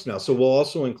chat box now. So we'll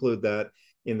also include that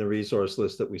in the resource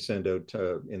list that we send out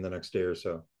in the next day or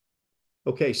so.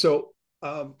 Okay, so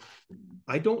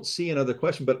I don't see another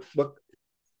question, but what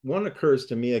one occurs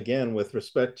to me again with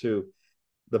respect to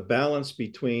the balance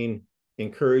between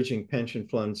encouraging pension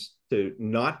funds to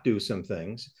not do some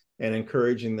things and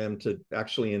encouraging them to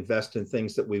actually invest in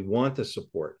things that we want to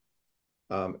support.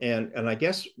 And I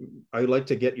guess I'd like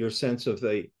to get your sense of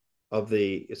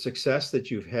the success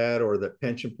that you've had or that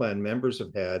pension plan members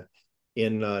have had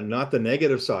in not the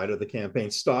negative side of the campaign,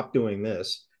 stop doing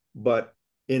this, but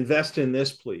invest in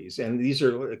this, please. And these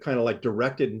are kind of like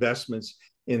directed investments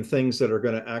in things that are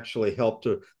going to actually help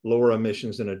to lower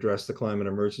emissions and address the climate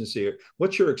emergency.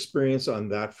 What's your experience on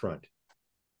that front?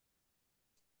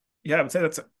 Yeah, I would say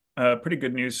that's a pretty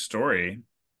good news story.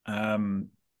 And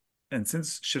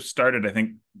since Shift started, I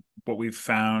think what we've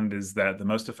found is that the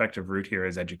most effective route here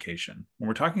is education. When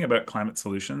we're talking about climate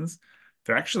solutions,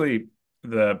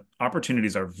 the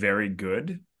opportunities are very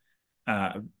good,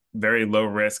 very low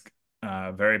risk,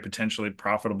 very potentially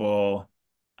profitable.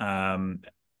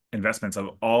 Investments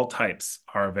of all types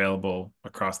are available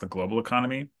across the global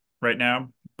economy right now,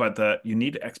 but you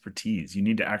need expertise. You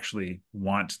need to actually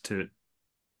want to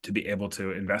be able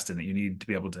to invest in it. You need to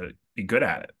be able to be good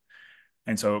at it.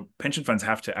 And so pension funds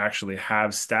have to actually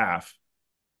have staff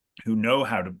who know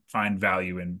how to find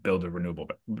value and build a renewable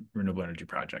energy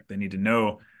project. They need to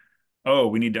know, oh,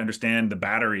 we need to understand the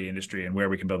battery industry and where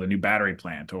we can build a new battery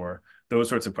plant, or those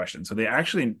sorts of questions. So they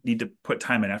actually need to put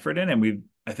time and effort in. And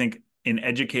I think in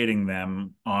educating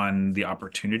them on the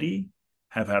opportunity,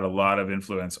 have had a lot of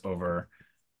influence over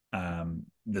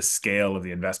the scale of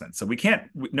the investment. So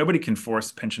nobody can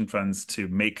force pension funds to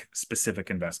make specific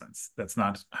investments. That's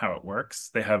not how it works.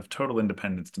 They have total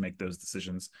independence to make those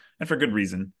decisions, and for good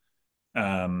reason.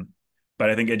 But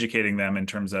I think educating them in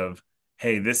terms of,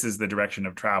 hey, this is the direction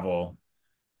of travel.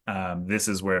 This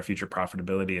is where future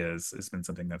profitability is, has been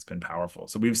something that's been powerful.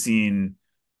 So we've seen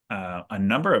a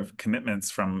number of commitments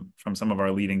from some of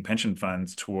our leading pension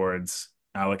funds towards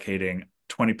allocating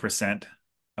 20%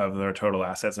 of their total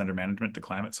assets under management to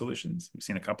climate solutions. We've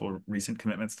seen a couple of recent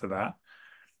commitments to that.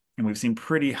 And we've seen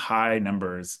pretty high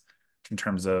numbers in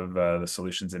terms of the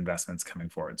solutions investments coming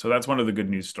forward. So that's one of the good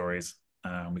news stories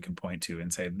we can point to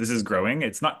and say, this is growing.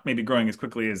 It's not maybe growing as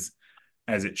quickly as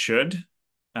it should,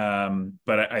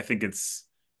 but I think it's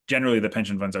generally the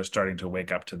pension funds are starting to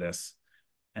wake up to this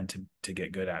and to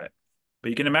get good at it. But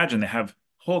you can imagine they have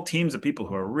whole teams of people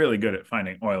who are really good at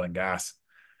finding oil and gas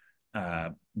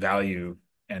value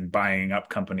and buying up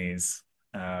companies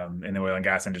in the oil and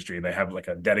gas industry. They have like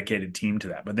a dedicated team to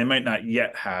that, but they might not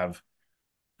yet have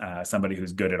somebody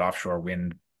who's good at offshore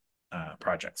wind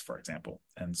projects, for example.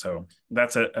 And so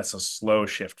that's a slow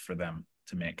shift for them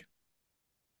to make.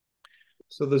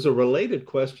 So there's a related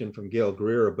question from Gail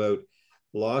Greer about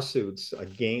lawsuits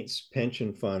against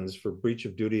pension funds for breach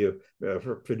of duty of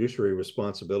for fiduciary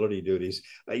responsibility duties.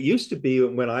 It used to be,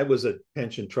 when I was a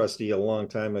pension trustee a long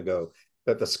time ago,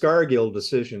 that the Scargill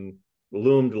decision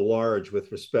loomed large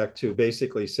with respect to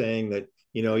basically saying that,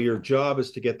 you know, your job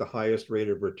is to get the highest rate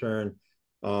of return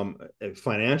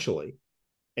financially,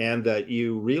 and that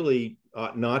you really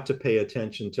ought not to pay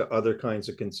attention to other kinds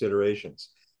of considerations.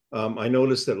 I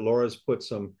noticed that Laura's put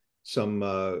some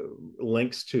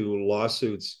links to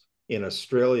lawsuits in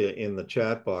Australia in the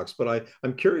chat box, but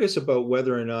I'm curious about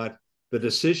whether or not the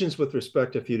decisions with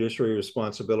respect to fiduciary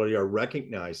responsibility are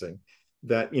recognizing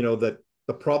that, you know, that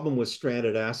the problem with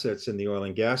stranded assets in the oil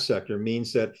and gas sector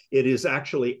means that it is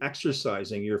actually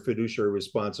exercising your fiduciary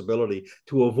responsibility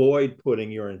to avoid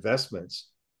putting your investments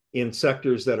in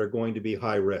sectors that are going to be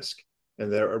high risk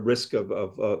and that are at risk of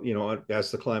you know,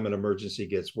 as the climate emergency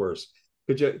gets worse.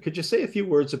 Could you say a few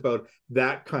words about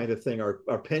that kind of thing? Are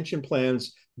pension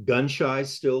plans gun shy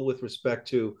still with respect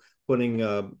to putting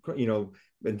you know,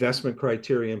 investment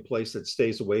criteria in place that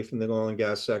stays away from the oil and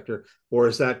gas sector, or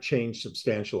has that changed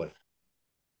substantially?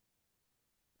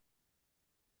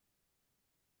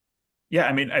 Yeah,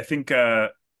 I mean, I think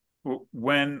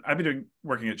when I've been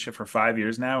working at Shift for 5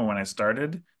 years now, and when I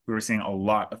started, we were seeing a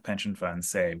lot of pension funds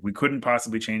say we couldn't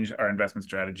possibly change our investment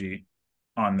strategy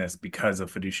on this because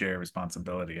of fiduciary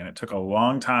responsibility. And it took a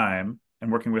long time,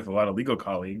 and working with a lot of legal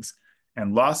colleagues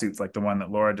and lawsuits like the one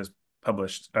that Laura just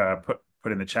published,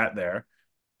 put in the chat there.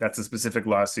 That's a specific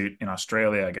lawsuit in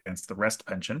Australia against the Rest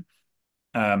pension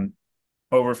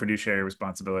over fiduciary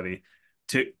responsibility,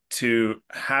 to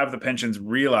have the pensions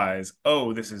realize,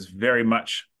 oh, this is very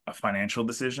much a financial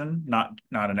decision, not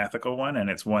an ethical one, and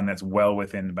it's one that's well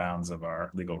within the bounds of our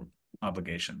legal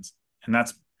obligations. And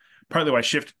that's partly why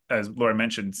Shift, as Laura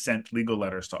mentioned, sent legal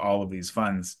letters to all of these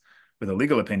funds with a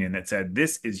legal opinion that said,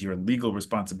 this is your legal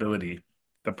responsibility.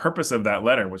 The purpose of that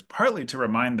letter was partly to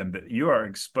remind them that you are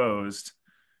exposed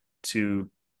to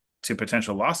to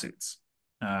potential lawsuits.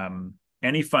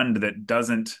 Any fund that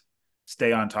doesn't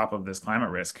stay on top of this climate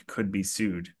risk could be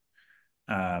sued,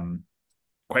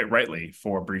 quite rightly,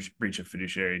 for breach of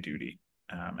fiduciary duty.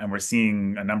 And we're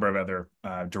seeing a number of other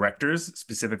directors,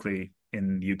 specifically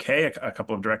in the UK, a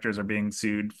couple of directors are being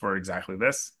sued for exactly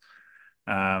this.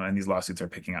 And these lawsuits are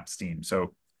picking up steam.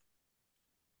 So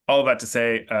all of that to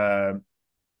say,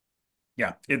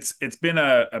 yeah, it's been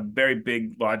a very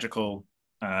big logical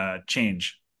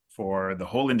change for the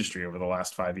whole industry over the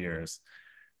last 5 years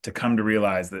to come to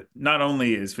realize that not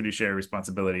only is fiduciary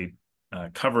responsibility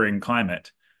covering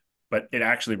climate, but it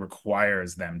actually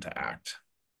requires them to act.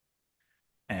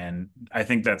 And I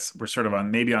think we're sort of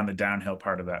maybe on the downhill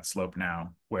part of that slope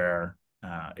now, where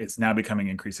it's now becoming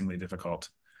increasingly difficult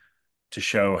to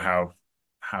show how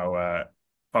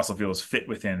fossil fuels fit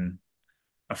within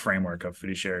a framework of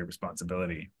fiduciary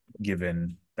responsibility,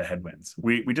 given the headwinds.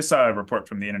 We just saw a report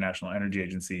from the International Energy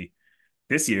Agency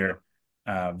this year,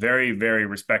 very, very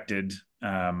respected,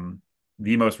 the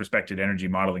most respected energy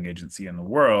modeling agency in the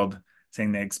world,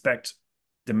 saying they expect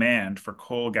demand for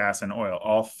coal, gas, and oil,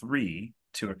 all three,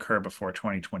 to occur before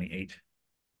 2028.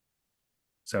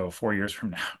 So 4 years from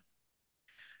now.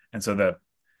 And so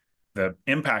the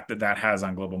impact that has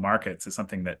on global markets is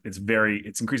something that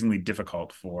it's increasingly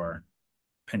difficult for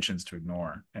pensions to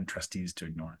ignore and trustees to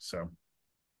ignore. So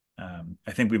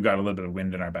I think we've got a little bit of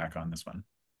wind in our back on this one.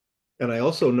 And I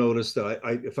also noticed that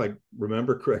if I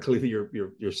remember correctly,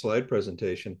 your slide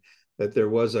presentation, that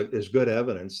there's good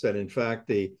evidence that in fact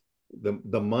the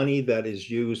money that is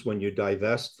used when you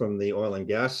divest from the oil and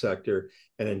gas sector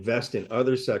and invest in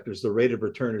other sectors, the rate of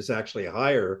return is actually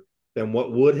higher than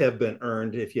what would have been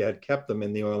earned if you had kept them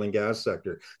in the oil and gas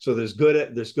sector. So there's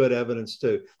good evidence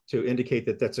to indicate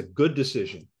that that's a good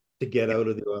decision to get out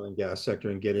of the oil and gas sector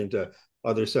and get into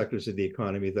other sectors of the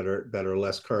economy that are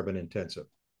less carbon intensive.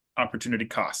 Opportunity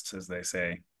costs, as they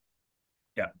say.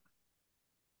 Yeah.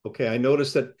 Okay, I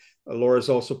noticed that Laura's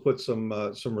also put some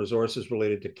resources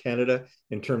related to Canada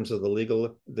in terms of the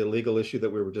legal issue that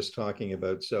we were just talking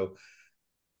about. So,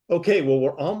 okay, well,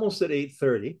 we're almost at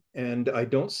 8:30, and I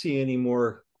don't see any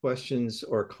more questions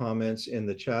or comments in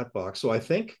the chat box. So I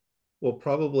think we'll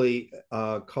probably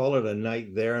call it a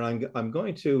night there, and I'm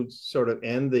going to sort of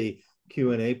end the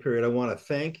Q&A period. I want to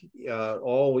thank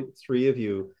all three of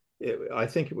you. I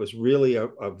think it was really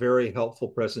a very helpful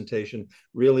presentation,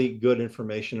 really good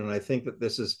information. And I think that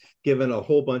this has given a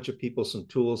whole bunch of people some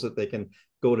tools that they can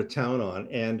go to town on.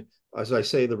 And as I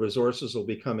say, the resources will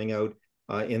be coming out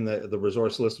the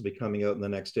resource list will be coming out in the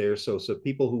next day or so. So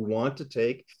people who want to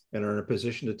take and are in a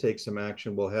position to take some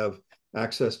action will have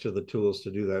access to the tools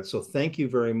to do that. So thank you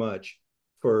very much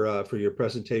for your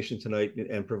presentation tonight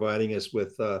and providing us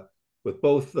with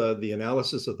both the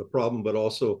analysis of the problem, but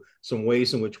also some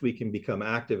ways in which we can become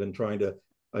active in trying to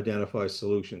identify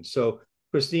solutions. So,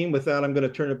 Christine, with that, I'm going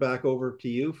to turn it back over to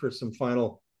you for some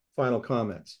final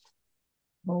comments.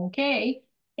 Okay.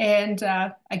 And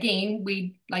again,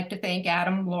 we'd like to thank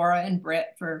Adam, Laura, and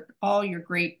Britt for all your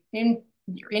your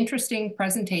interesting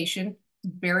presentation,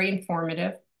 very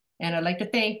informative. And I'd like to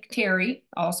thank Terry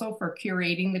also for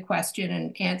curating the question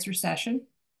and answer session.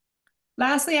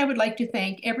 Lastly, I would like to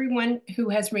thank everyone who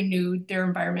has renewed their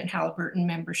Environment Haliburton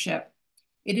membership.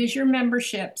 It is your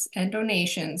memberships and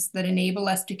donations that enable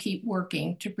us to keep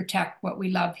working to protect what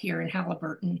we love here in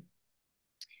Haliburton.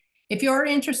 If you're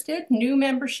interested, new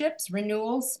memberships,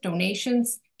 renewals,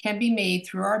 donations can be made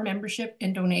through our membership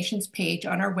and donations page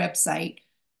on our website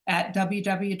at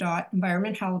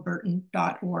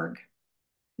www.environmenthaliburton.org.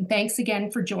 And thanks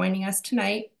again for joining us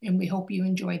tonight, and we hope you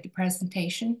enjoyed the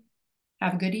presentation.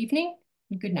 Have a good evening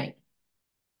and good night.